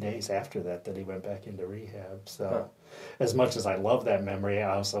like 2 days after that he went back into rehab. So as much as I love that memory,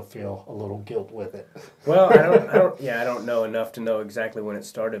 I also feel a little guilt with it. Well, I don't know enough to know exactly when it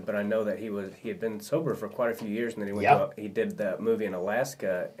started, but I know that he had been sober for quite a few years, and then he did that movie in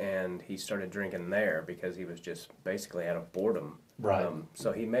Alaska, and he started drinking there because he was just basically out of boredom. Right.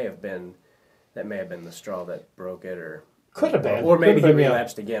 So that may have been the straw that broke it, or could have been, or maybe he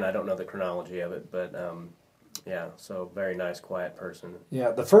relapsed again. I don't know the chronology of it, but so very nice, quiet person.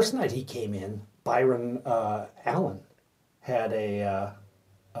 Yeah, the first night he came in, Byron Allen had a.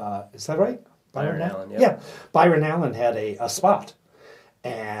 Is that right? Byron Allen. Yeah, Byron Allen had a spot,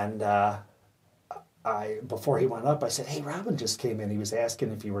 and before he went up, I said, "Hey, Robin just came in. He was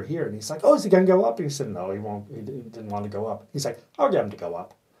asking if you were here," and he's like, "Oh, is he going to go up?" And he said, "No, he won't. He didn't want to go up." He's like, "I'll get him to go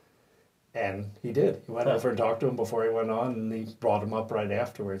up," and he did. He went over and talked to him before he went on, and he brought him up right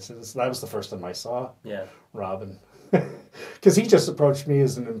afterwards. And that was the first time I saw Robin, because he just approached me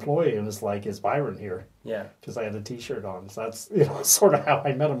as an employee and was like, "Is Byron here?" Yeah, because I had a T-shirt on. So that's sort of how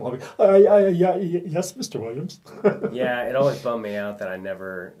I met him. Like, yes, Mr. Williams. Yeah, it always bummed me out that I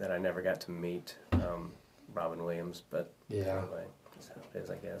never got to meet Robin Williams, but anyway, that's how it is,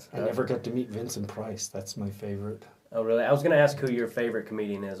 I guess. I never got to meet Vincent Price. That's my favorite. Oh, really? I was going to ask who your favorite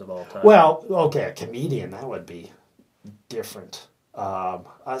comedian is of all time. Well, okay, a comedian, that would be different. I'm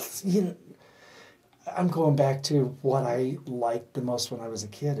going back to what I liked the most when I was a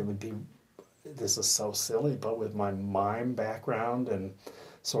kid. It would be, this is so silly, but with my mime background and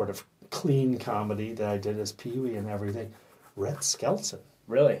sort of clean comedy that I did as Pee-wee and everything, Red Skelton.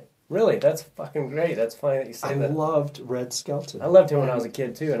 Really? Really? That's fucking great. That's funny that you say that. I loved Red Skelton. I loved him when I was a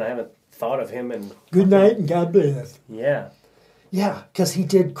kid, too, and I haven't thought of him in... Good night and God bless. Yeah. Yeah, because he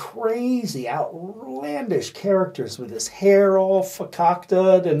did crazy, outlandish characters with his hair all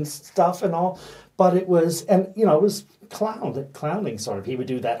fakakted and stuff and all. But it was, and you know, it was clowning sort of. He would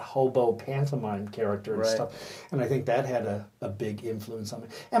do that hobo pantomime character and Right. stuff. And I think that had a big influence on me.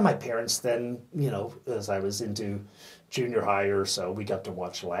 And my parents then, you know, as I was into junior high or so, we got to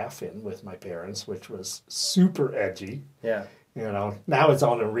watch Laugh-In with my parents, which was super edgy. Yeah. You know, now it's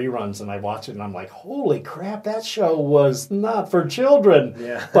on in reruns and I watch it and I'm like, holy crap, that show was not for children.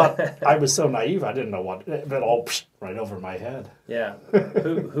 Yeah. But I was so naive, I didn't know what, it all right over my head. Yeah.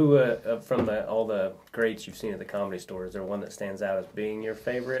 Who from all the greats you've seen at the Comedy Store, is there one that stands out as being your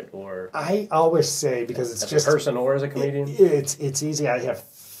favorite, or I always say, because it's as just a person or as a comedian? It's easy. I have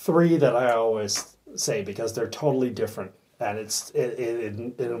three that I always say because they're totally different, and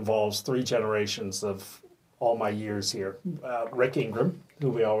it involves three generations of all my years here. Rick Ingram, who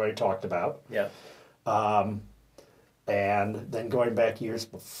we already talked about, Yeah. and then going back years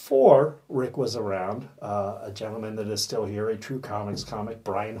before Rick was around, a gentleman that is still here, a true comics comic,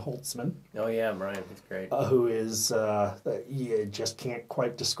 Brian Holtzman. Oh yeah, Brian, he's great. Who is, you just can't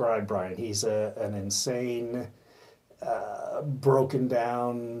quite describe Brian. He's an insane, broken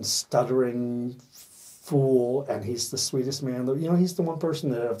down, stuttering fool, and he's the sweetest man. You know, he's the one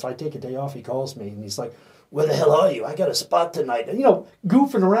person that if I take a day off, he calls me, and he's like, where the hell are you? I got a spot tonight. And, you know,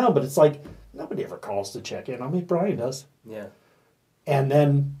 goofing around, but it's like, nobody ever calls to check in. I mean, Brian does. Yeah. And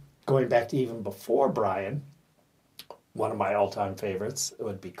then going back to even before Brian, one of my all-time favorites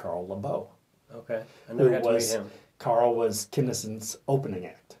would be Carl LeBeau. Okay. I never got to meet him. Carl was Kinnison's opening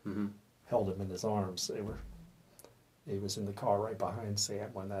act. Mm-hmm. Held him in his arms. He was in the car right behind Sam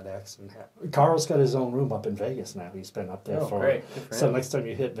when that accident happened. Carl's got his own room up in Vegas now. He's been up there Oh, for. great. Good for So him. next time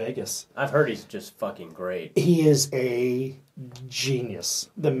you hit Vegas, I've heard he's just fucking great. he is a genius.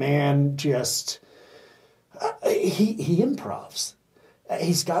 The man just he improvs.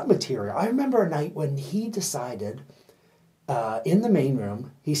 He's got material. I remember a night when he decided. In the main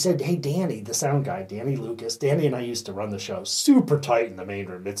room, he said, hey, Danny, the sound guy, Danny Lucas. Danny and I used to run the show super tight in the main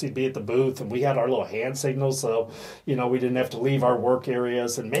room. He'd be at the booth, and we had our little hand signals, so, you know, we didn't have to leave our work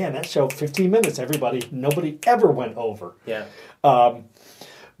areas. And, man, that show, 15 minutes, nobody ever went over. Yeah.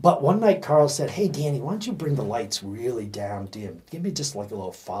 But one night, Carl said, hey, Danny, why don't you bring the lights really down dim? Give me just like a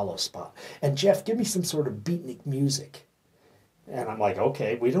little follow spot. And, Jeff, give me some sort of beatnik music. And I'm like,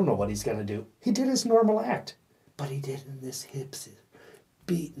 okay, we don't know what he's going to do. He did his normal act. But he did in this hips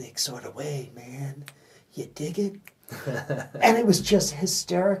beatnik sort of way, man. You dig it? And it was just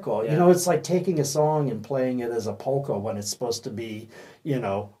hysterical. Yeah. You know, it's like taking a song and playing it as a polka when it's supposed to be, you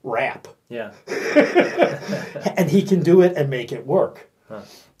know, rap. Yeah. And he can do it and make it work. Huh.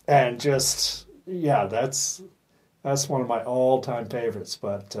 And just, yeah, that's one of my all-time favorites.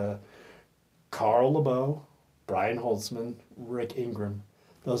 But Carl LeBeau, Brian Holtzman, Rick Ingram,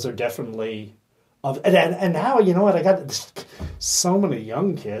 those are definitely... And now, you know what, I got so many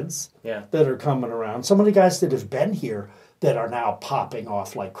young kids that are coming around. So many guys that have been here that are now popping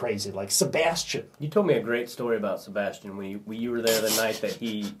off like crazy, like Sebastian. You told me a great story about Sebastian when you were there the night that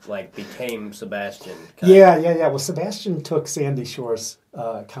he became Sebastian. Yeah. Well, Sebastian took Sandy Shore's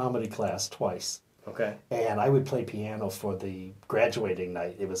comedy class twice. Okay. And I would play piano for the graduating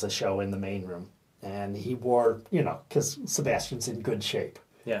night. It was a show in the main room. And he wore, you know, because Sebastian's in good shape.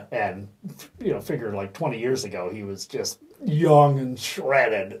 Yeah. And, you know, figure like 20 years ago, he was just young and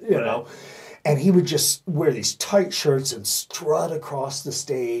shredded, you know. And he would just wear these tight shirts and strut across the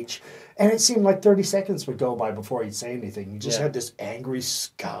stage. And it seemed like 30 seconds would go by before he'd say anything. He just had this angry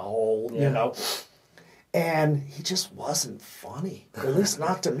scowl, you know. And he just wasn't funny. At least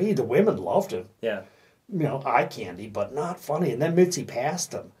not to me. The women loved him. Yeah. You know, eye candy, but not funny. And then Mitzi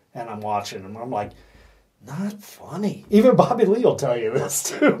passed him. And I'm watching him. I'm like... not funny. Even Bobby Lee will tell you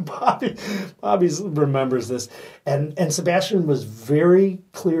this too. Bobby remembers this. And Sebastian was very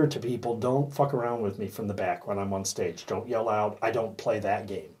clear to people, don't fuck around with me from the back when I'm on stage. Don't yell out. I don't play that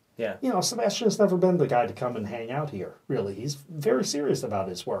game. Yeah. You know, Sebastian's never been the guy to come and hang out here, really. He's very serious about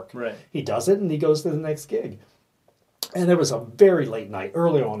his work. Right. He does it and he goes to the next gig. And it was a very late night,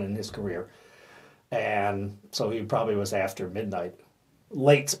 early on in his career. And so he probably was after midnight.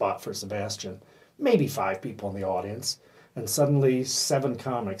 Late spot for Sebastian. Maybe 5 people in the audience, and suddenly 7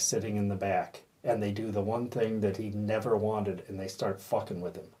 comics sitting in the back, and they do the one thing that he never wanted, and they start fucking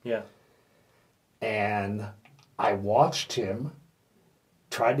with him. Yeah. And I watched him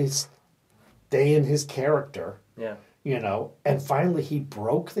try to stay in his character, you know, and finally he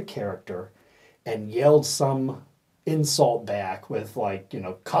broke the character and yelled some insult back with, like, you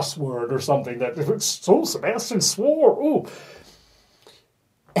know, cuss word or something that, so Sebastian swore, ooh.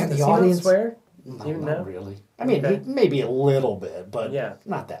 And the audience... swear? No, Even not now? really. I mean, Okay. maybe a little bit, but Yeah.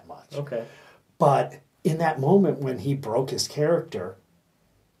 not that much. Okay. But in that moment when he broke his character,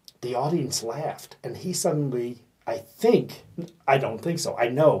 the audience laughed. And he suddenly, I don't think so, I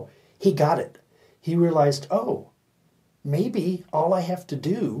know, he got it. He realized, oh, maybe all I have to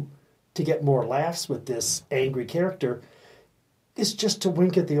do to get more laughs with this angry character is just to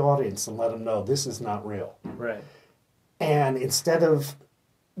wink at the audience and let them know this is not real. Right. And instead of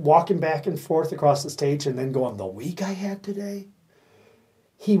walking back and forth across the stage and then going, the week I had today,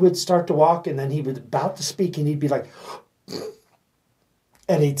 he would start to walk and then he would about to speak and he'd be like,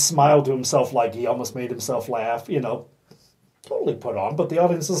 and he'd smile to himself like he almost made himself laugh, you know, totally put on. But the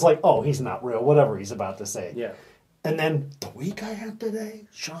audience is like, oh, he's not real, whatever he's about to say. Yeah. And then the week I had today,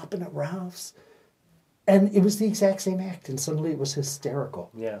 shopping at Ralph's. And it was the exact same act, and suddenly it was hysterical.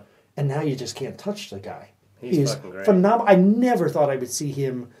 Yeah. And now you just can't touch the guy. He's fucking great. Phenomenal. I never thought I would see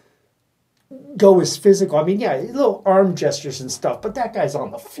him go as physical. I mean, yeah, little arm gestures and stuff, but that guy's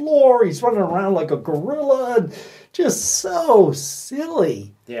on the floor. He's running around like a gorilla and just so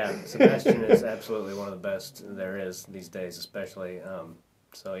silly. Yeah, Sebastian is absolutely one of the best there is these days, especially.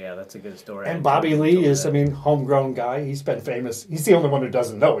 So yeah, that's a good story. And Bobby Lee is, I mean, homegrown guy. He's been famous. He's the only one who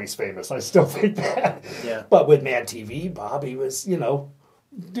doesn't know he's famous. I still think that. Yeah. But with Mad TV, Bobby was, you know,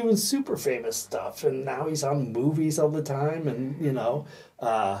 doing super famous stuff, and now he's on movies all the time, and you know,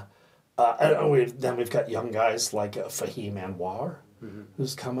 then we've got young guys like Fahim Anwar,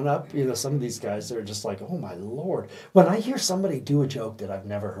 who's coming up. You know, some of these guys are just like, oh my lord! When I hear somebody do a joke that I've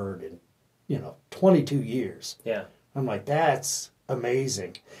never heard in, 22 years, Yeah. I'm like, that's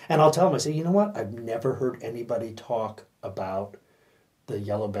amazing. And I'll tell them, I say, you know what? I've never heard anybody talk about the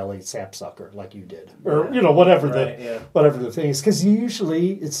yellow-bellied sapsucker like you did, or whatever whatever the thing is. Because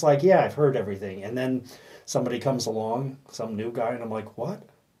usually it's like, yeah, I've heard everything, and then somebody comes along, some new guy, and I'm like, what?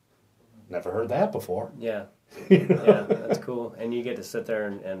 Never heard that before. Yeah. Yeah, that's cool. And you get to sit there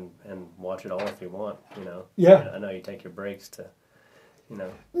and watch it all if you want. Yeah. I know you take your breaks to,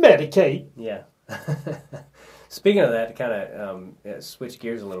 Medicate. Yeah. Speaking of that, to kind of switch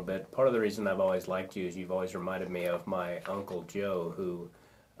gears a little bit, part of the reason I've always liked you is you've always reminded me of my Uncle Joe, who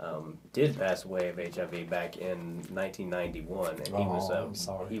did pass away of HIV back in 1991, and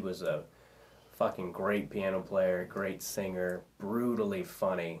he was a fucking great piano player, great singer, brutally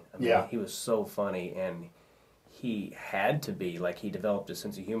funny. I mean, he was so funny, and he had to be, like, he developed a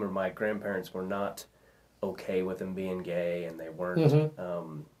sense of humor. My grandparents were not okay with him being gay, and they weren't.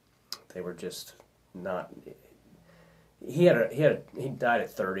 They were just not. He died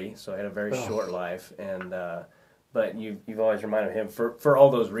at 30, so he had a very short life, and but you've always reminded him for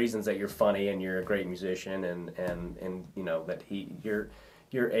all those reasons that you're funny and you're a great musician, and that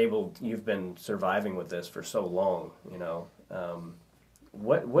you've been surviving with this for so long.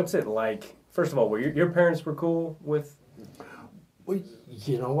 What's it like? First of all, were your parents were cool with? Well,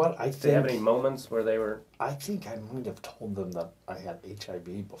 you know what? Did they have any moments where they were? I think I might have told them that I had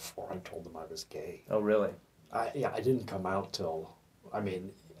HIV before I told them I was gay. Oh, really? I didn't come out till,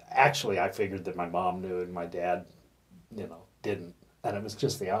 actually I figured that my mom knew and my dad, didn't. And it was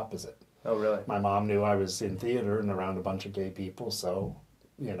just the opposite. Oh, really? My mom knew I was in theater and around a bunch of gay people, so,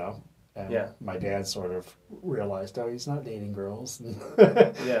 and my dad sort of realized, oh, he's not dating girls.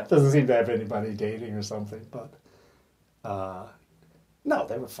 Yeah. Doesn't seem to have anybody dating or something, but, no,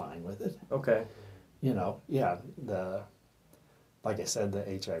 they were fine with it. Okay. Like I said,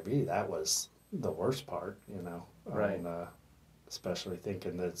 the HIV, that was the worst part, Right. And, especially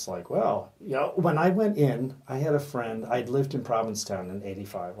thinking that it's like, well, when I went in, I had a friend. I'd lived in Provincetown in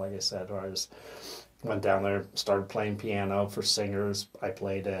 '85, like I said, where went down there, started playing piano for singers. I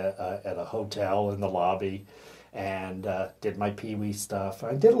played at a hotel in the lobby, and did my Pee Wee stuff.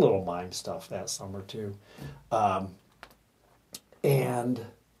 I did a little mime stuff that summer too,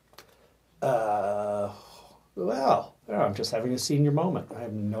 well, I'm just having a senior moment. I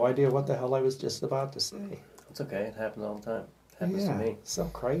have no idea what the hell I was just about to say. It's okay. It happens all the time. It happens to me. So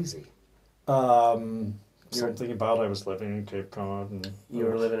crazy. Something about I was living in Cape Cod. And you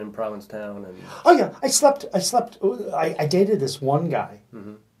were living in Provincetown. And oh, yeah. I dated this one guy.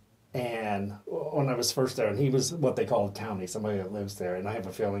 Mm-hmm. And when I was first there, and he was what they call a townie, somebody that lives there. And I have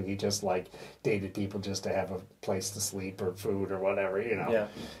a feeling he just, dated people just to have a place to sleep or food or whatever, Yeah.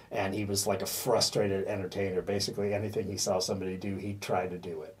 And he was like a frustrated entertainer. Basically, anything he saw somebody do, he'd try to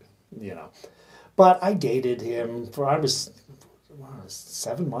do it, But I dated him for,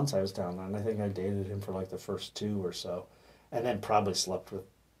 7 months I was down there, and I think I dated him for the first 2 or so. And then probably slept with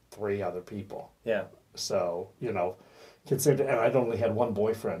 3 other people. Yeah. So, consider, and I'd only had one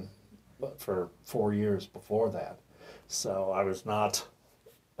boyfriend for 4 years before that. So I was not,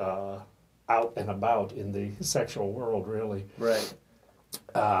 I out and about in the sexual world, really. Right.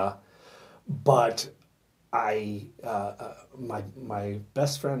 But my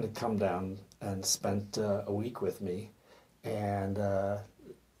best friend had come down and spent a week with me, and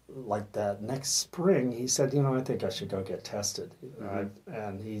like that next spring, he said, I think I should go get tested.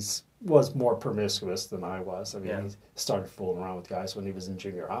 And was more promiscuous than I was. I mean, he started fooling around with guys when he was in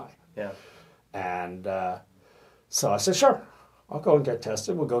junior high. Yeah. And so I said, sure, I'll go and get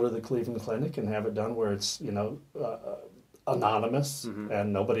tested. We'll go to the Cleveland Clinic and have it done where it's, anonymous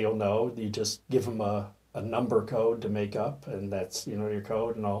and nobody will know. You just give them a number code to make up, and that's, your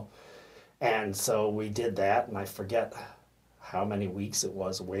code and all. And so we did that, and I forget how many weeks it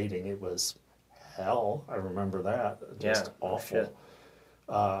was waiting. It was hell. I remember that. Just awful.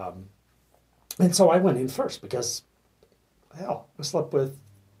 And so I went in first because, hell, I slept with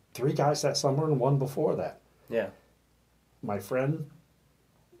 3 guys that summer and 1 before that. Yeah. My friend,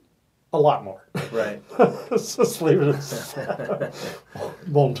 a lot more. Right. Let's just leave it at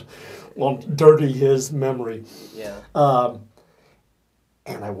won't dirty his memory. Yeah.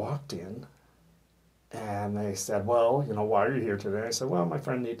 And I walked in, and they said, well, why are you here today? I said, well, my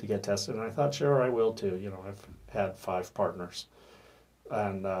friend needed to get tested. And I thought, sure, I will too. I've had 5 partners.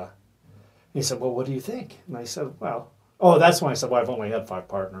 And he said, well, what do you think? And I said, that's when I said, well, I've only had 5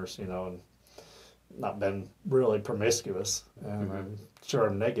 partners, and not been really promiscuous. And I'm sure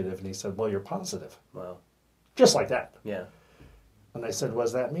I'm negative. And he said, well, you're positive. Wow. Just like that. Yeah. And I said, what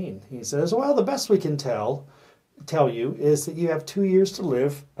does that mean? He says, well, the best we can tell you is that you have 2 years to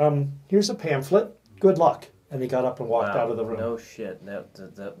live. Here's a pamphlet. Good luck. And he got up and walked out of the room. No shit.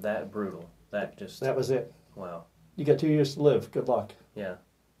 That brutal. That was it. Wow. You got 2 years to live. Good luck. Yeah.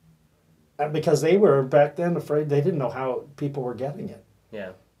 Because they were back then afraid. They didn't know how people were getting it.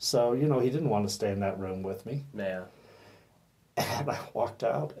 Yeah. So, he didn't want to stay in that room with me. Yeah. And I walked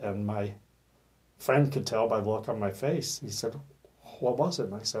out, and my friend could tell by the look on my face. He said, what was it?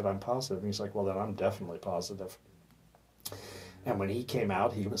 And I said, I'm positive. And he's like, well, then I'm definitely positive. And when he came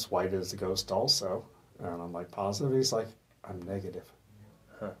out, he was white as a ghost also. And I'm like, positive? He's like, I'm negative.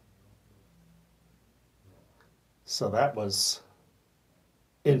 Huh. So that was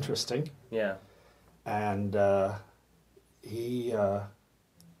interesting. Yeah. And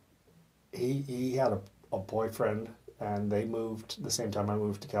he had a boyfriend, and they moved the same time I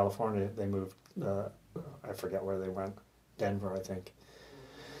moved to California. They moved, I forget where they went, Denver, I think.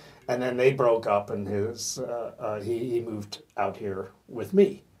 And then they broke up, and he moved out here with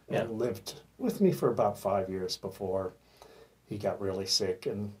me and lived with me for about 5 years before he got really sick.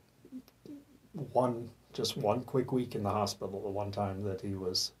 And just one quick week in the hospital the one time that he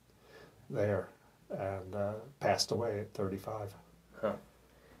was there, and passed away at 35. Huh.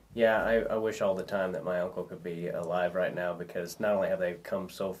 Yeah, I wish all the time that my uncle could be alive right now, because not only have they come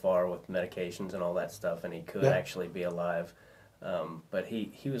so far with medications and all that stuff, and he could actually be alive, but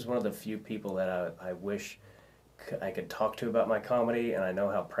he was one of the few people that I wish I could talk to about my comedy, and I know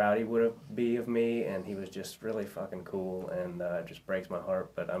how proud he would be of me, and he was just really fucking cool, and it just breaks my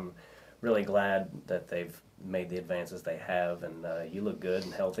heart, but I'm really glad that they've made the advances they have, and you look good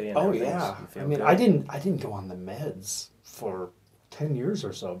and healthy, and you feel good. I didn't go on the meds for 10 years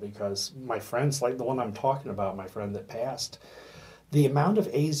or so, because my friends, like the one I'm talking about, my friend that passed, the amount of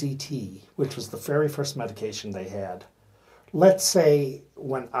AZT, which was the very first medication they had, let's say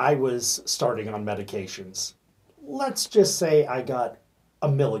when I was starting on medications, let's just say I got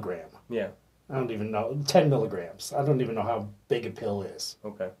a milligram. Yeah. I don't even know, 10 milligrams. I don't even know how big a pill is.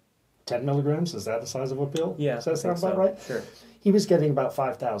 Okay. 10 milligrams, is that the size of a pill? Yeah. Does that sound about right? Sure. He was getting about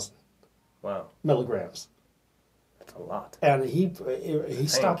 5,000 Wow. milligrams. That's a lot. And he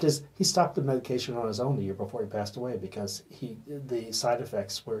stopped the medication on his own the year before he passed away, because the side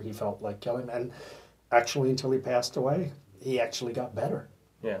effects where he felt like killing him, and actually until he passed away, he actually got better.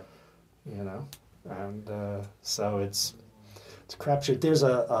 Yeah. And so it's a crapshoot. There's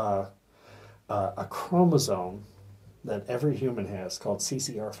a chromosome that every human has called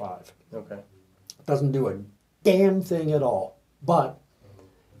CCR5. Okay. It doesn't do a damn thing at all. But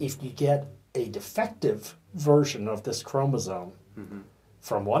if you get a defective version of this chromosome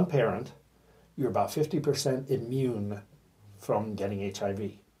from one parent, you're about 50% immune from getting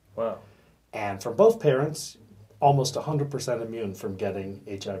HIV. Wow. And from both parents, almost 100% immune from getting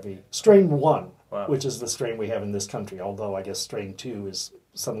HIV. Strain 1, which is the strain we have in this country, although I guess strain 2 is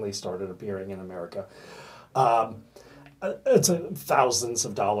suddenly started appearing in America. It's a thousands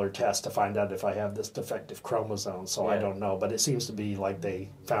of dollar test to find out if I have this defective chromosome, so I don't know. But it seems to be like they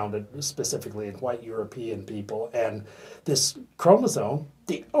found it specifically in white European people. And this chromosome,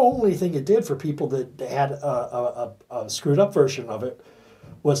 the only thing it did for people that had a screwed up version of it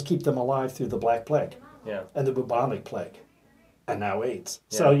was keep them alive through the Black Plague Yeah. and the bubonic plague, and now AIDS.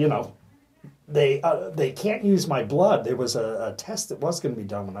 Yeah. So they can't use my blood. There was a test that was going to be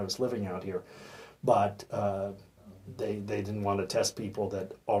done when I was living out here, but they didn't want to test people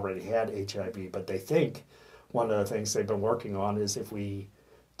that already had HIV. But they think one of the things they've been working on is if we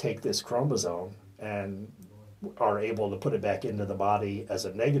take this chromosome and are able to put it back into the body as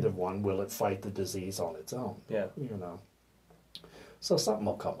a negative one, will it fight the disease on its own? Yeah. So something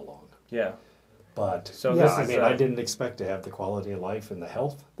will come along. Yeah. But So yeah, this I is, mean, I didn't expect to have the quality of life and the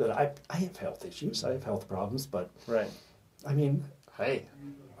health that I have health issues. I have health problems, but Right. I mean, hey,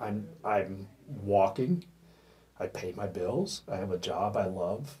 I'm walking. I pay my bills. I have a job I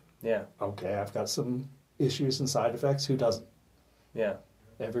love. Yeah. Okay, I've got some issues and side effects. Who doesn't? Yeah.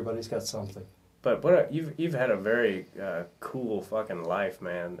 Everybody's got something. But you've had a very cool fucking life,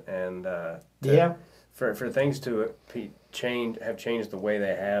 man, and Yeah. for things to have changed the way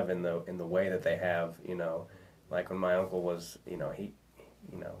they have in the way that they have, like when my uncle was, he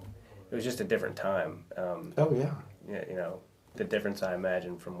it was just a different time. Oh yeah. The difference I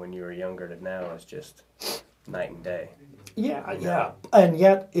imagine from when you were younger to now is just night and day. Yeah, yeah. And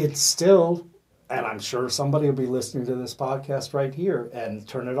yet it's still, and I'm sure somebody will be listening to this podcast right here and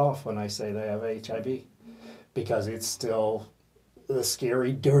turn it off when I say they have HIV, because it's still the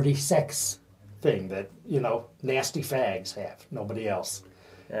scary, dirty sex thing that, nasty fags have, nobody else.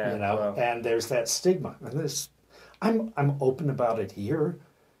 Yeah, well, And there's that stigma. And I'm open about it here.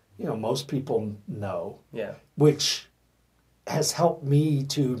 Most people know, yeah, which has helped me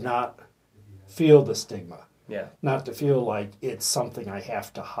to not feel the stigma. yeah, Not to feel like it's something I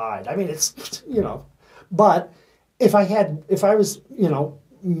have to hide. I mean, it's, but if I was,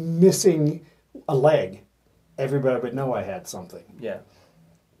 missing a leg, everybody would know I had something. yeah,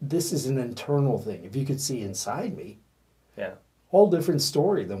 This is an internal thing. If you could see inside me, yeah, whole different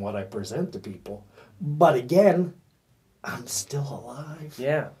story than what I present to people. But again, I'm still alive.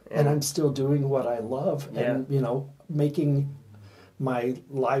 yeah, And I'm still doing what I love and, making my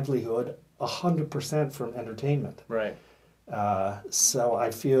livelihood 100% from entertainment. right. So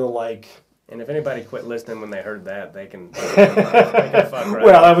I feel like... And if anybody quit listening when they heard that, they can fuck right.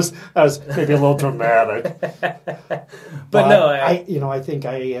 Well, I was maybe a little dramatic. But no, I think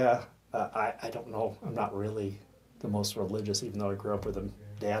I don't know. I'm not really the most religious, even though I grew up with a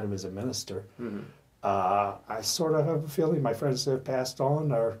dad who was a minister. Mm-hmm. I sort of have a feeling my friends that have passed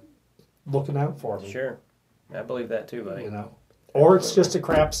on are looking out for me. Sure, I believe that too, buddy. Or it's just a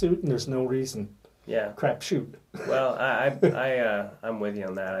crap suit and there's no reason. Yeah. Crap shoot. Well, I'm with you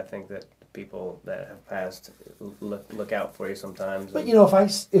on that. I think that people that have passed look out for you sometimes. But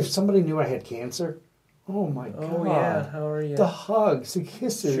if somebody knew I had cancer, oh my God. Oh yeah, how are you? The hugs, the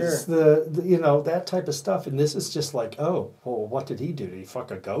kisses, Sure. the that type of stuff. And this is just like, oh, well, what did he do? Did he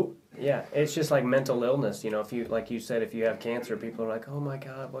fuck a goat? Yeah, it's just like mental illness. If you, like you said, if you have cancer, people are like, oh my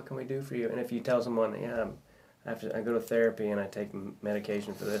God, what can we do for you? And if you tell someone, I go to therapy and I take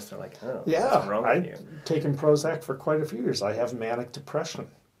medication for this, they're like, oh, what's wrong with you? I've taken Prozac for quite a few years. I have manic depression.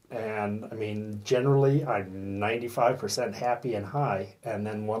 And, I mean, generally, I'm 95% happy and high. And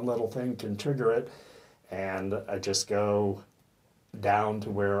then one little thing can trigger it. And I just go down to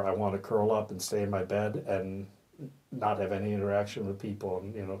where I want to curl up and stay in my bed and not have any interaction with people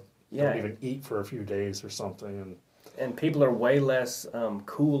and, don't even eat for a few days or something. And people are way less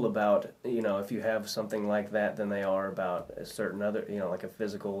cool about, if you have something like that than they are about a certain other, like a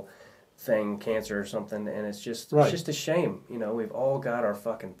physical thing, cancer or something. And it's just a shame. We've all got our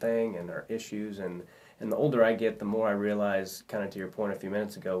fucking thing and our issues. And the older I get, the more I realize, kind of to your point a few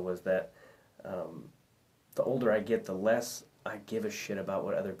minutes ago, was that the older I get, the less I give a shit about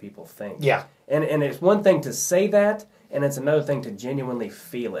what other people think. Yeah. And it's one thing to say that, and it's another thing to genuinely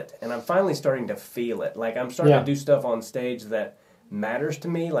feel it. And I'm finally starting to feel it. Like, I'm starting to do stuff on stage that matters to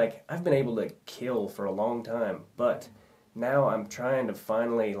me. Like, I've been able to kill for a long time, but now I'm trying to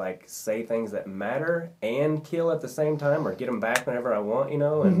finally, like, say things that matter and kill at the same time, or get them back whenever I want,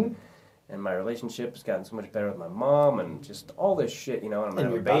 and and my relationship has gotten so much better with my mom, and just all this shit, and I'm going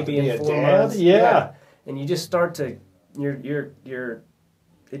to have a baby in 4 months. Yeah. And you just start to,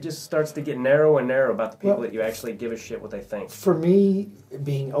 it just starts to get narrow and narrow about the people that you actually give a shit what they think. For me,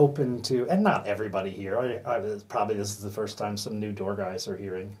 being open to, and not everybody here, probably this is the first time some new door guys are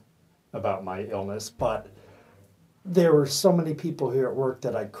hearing about my illness, but there were so many people here at work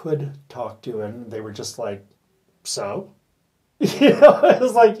that I could talk to, and they were just like, so? It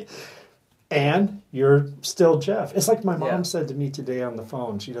was like, and you're still Jeff. It's like my mom said to me today on the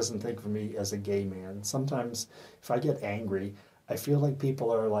phone, she doesn't think of me as a gay man. Sometimes if I get angry, I feel like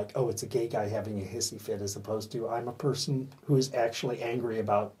people are like, oh, it's a gay guy having a hissy fit, as opposed to I'm a person who is actually angry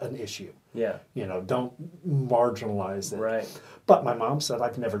about an issue. Yeah. Don't marginalize it. Right. But my mom said,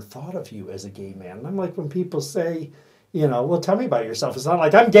 I've never thought of you as a gay man. And I'm like, when people say, well, tell me about yourself. It's not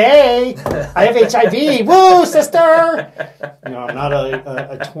like, I'm gay. I have HIV. Woo, sister. I'm not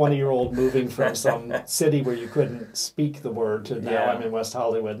a 20-year-old moving from some city where you couldn't speak the word to now I'm in West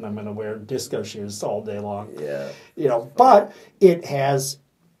Hollywood and I'm going to wear disco shoes all day long. Yeah. But it has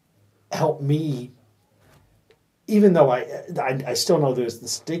helped me, even though I still know there's the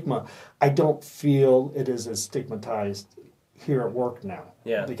stigma, I don't feel it is as stigmatized here at work now.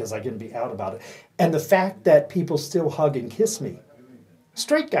 Yeah. Because I can be out about it. And the fact that people still hug and kiss me.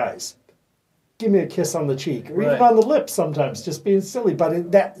 Straight guys. Give me a kiss on the cheek. Or even on the lips sometimes, just being silly.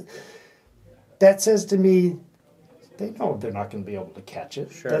 But that says to me, they know they're not going to be able to catch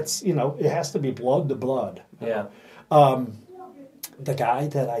it. Sure. That's, it has to be blood to blood. Yeah. The guy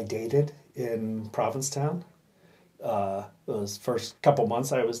that I dated in Provincetown, those first couple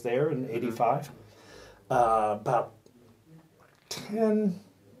months I was there in 85, about 10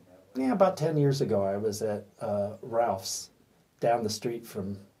 years ago, I was at Ralph's down the street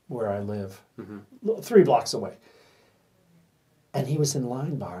from where I live, 3 blocks away. And he was in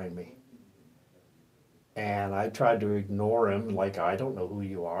line behind me. And I tried to ignore him, like, I don't know who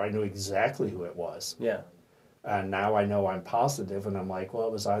you are. I knew exactly who it was. Yeah. And now I know I'm positive, and I'm like, well,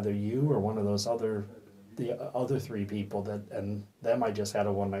 it was either you or one of those the other 3 people and them I just had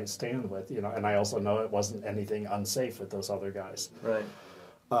a one-night stand with, and I also know it wasn't anything unsafe with those other guys. Right.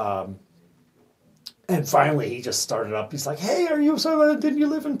 And finally he just started up. He's like, hey, didn't you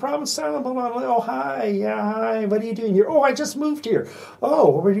live in Provincetown? Blah, blah, blah. Oh, hi. Yeah, hi. What are you doing here? Oh, I just moved here.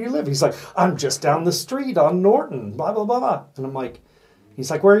 Oh, where do you live? He's like, I'm just down the street on Norton, blah, blah, blah, blah. And I'm like,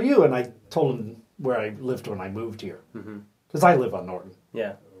 he's like, where are you? And I told him where I lived when I moved here. Because I live on Norton.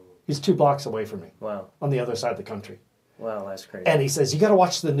 Yeah. He's 2 blocks away from me. Wow. On the other side of the country. Wow, that's crazy. And he says, you got to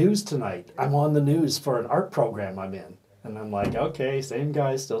watch the news tonight. I'm on the news for an art program I'm in. And I'm like, okay, same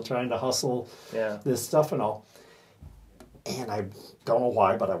guy, still trying to hustle this stuff and all. And I don't know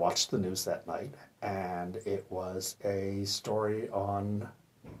why, but I watched the news that night. And it was a story on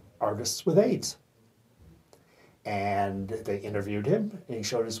artists with AIDS. And they interviewed him, and he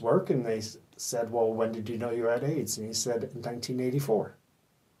showed his work, and they said, well, when did you know you had AIDS? And he said, in 1984.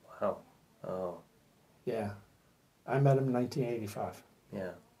 Wow. Oh. Yeah. I met him in 1985. Yeah.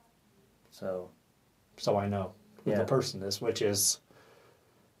 So I know who the person is, which is,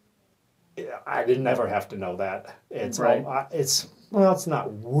 I didn't ever have to know that. It's right. It's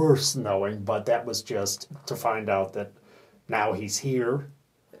not worth knowing, but that was just to find out that now he's here,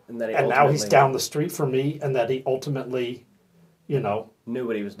 and now he's down the street from me, and that he ultimately, knew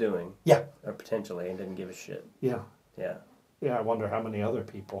what he was doing. Yeah. Or potentially, and didn't give a shit. Yeah. Yeah. Yeah, I wonder how many other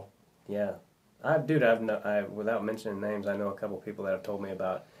people. Yeah. Without mentioning names, I know a couple people that have told me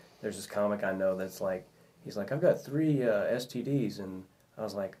about, there's this comic I know that's like, he's like, I've got 3 STDs, and I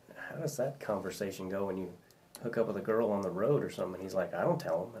was like, how does that conversation go when you hook up with a girl on the road or something? He's like, I don't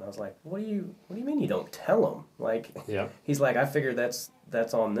tell them. And I was like, what do you mean you don't tell them? Like, he's like, I figured that's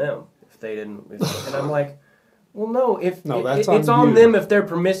on them if they didn't. And I'm like, well, no, it's on them if they're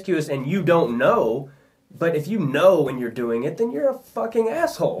promiscuous and you don't know. But if you know when you're doing it, then you're a fucking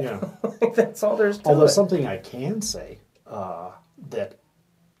asshole. Yeah. Like, that's all there's to it. Although something I can say that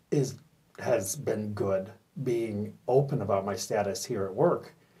has been good, being open about my status here at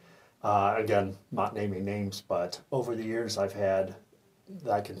work. Again, not naming names, but over the years I can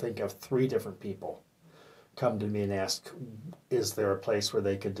think of 3 different people come to me and ask, is there a place where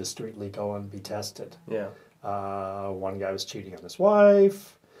they could discreetly go and be tested? Yeah. One guy was cheating on his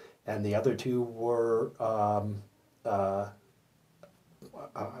wife, and the other 2 were, I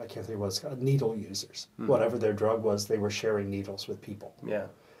can't think what it's called, needle users. Mm-hmm. Whatever their drug was, they were sharing needles with people. Yeah.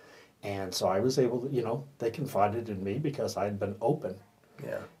 And so I was able to, they confided in me because I'd been open.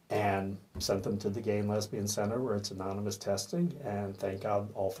 Yeah. And sent them to the Gay and Lesbian Center where it's anonymous testing, and thank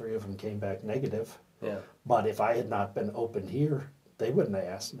God all 3 of them came back negative. Yeah. But if I had not been open here, they wouldn't have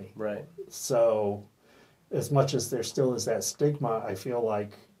asked me. Right. So as much as there still is that stigma, I feel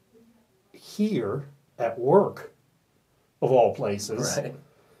like here at work, of all places, right.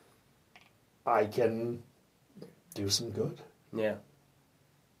 I can do some good. Yeah.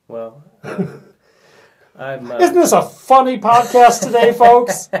 Well, isn't this a funny podcast today,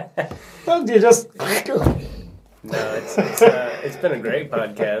 folks? Don't you just... No, it's been a great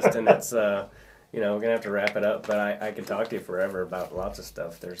podcast, and we're going to have to wrap it up, but I could talk to you forever about lots of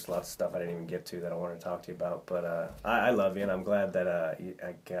stuff. There's lots of stuff I didn't even get to that I want to talk to you about, but I love you, and I'm glad that I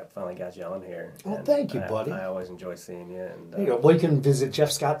finally got you on here. Well, And thank you, buddy. I always enjoy seeing you. And, There you go. Well, you can visit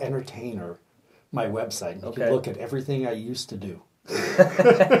Jeff Scott Entertainer, my website. And you Okay. can look at everything I used to do.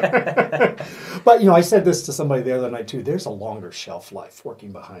 But, I said this to somebody the other night, too. There's a longer shelf life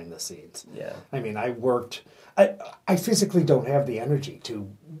working behind the scenes. Yeah. I mean, I physically don't have the energy to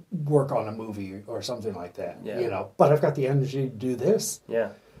work on a movie or something like that, Yeah. But I've got the energy to do this. Yeah.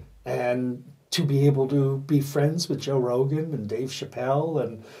 And to be able to be friends with Joe Rogan and Dave Chappelle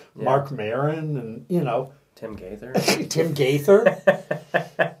and Mark Maron and, Tim Gaither. Tim Gaither.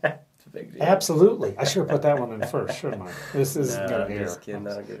 It's a big deal. Absolutely. I should have put that one in first, shouldn't I? This is No, going I'm to air. just kidding.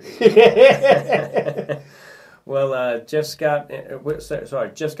 That'll get it. Well, Jeff Scott,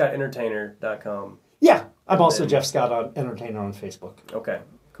 JeffScottEntertainer.com. Yeah. I'm And also then- Jeff Scott on Entertainer on Facebook. Okay,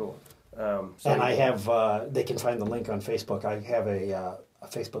 cool. So And I have, they can find the link on Facebook. I have a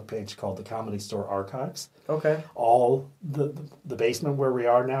Facebook page called the Comedy Store Archives. Okay. All the basement where we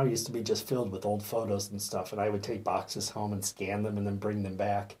are now used to be just filled with old photos and stuff. And I would take boxes home and scan them and then bring them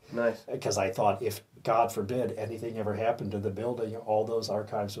back. Nice. Because I thought if, God forbid, anything ever happened to the building, all those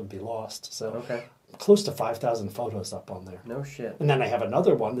archives would be lost. So Okay. close to 5,000 photos up on there. No shit. And then I have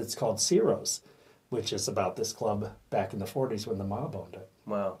another one that's called Ciro's, which is about this club back in the 40s when the mob owned it.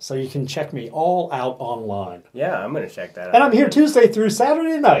 Wow. So you can check me all out online. Yeah, I'm going to check that out. And I'm here Tuesday through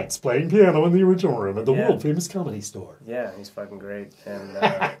Saturday nights playing piano in the original room at the Yeah. world famous Comedy Store. Yeah, he's fucking great. And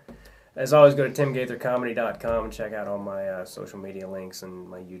as always, go to timgaithercomedy.com and check out all my social media links and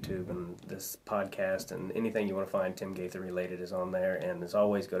my YouTube and this podcast and anything you want to find Tim Gaither related is on there. And as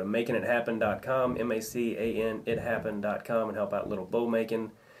always, go to makingithappen.com, MACANithappen.com, and help out Little Bow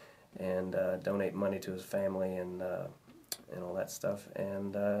Making and donate money to his family and all that stuff.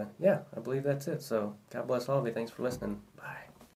 And I believe that's it. So God bless all of you. Thanks for listening. Bye.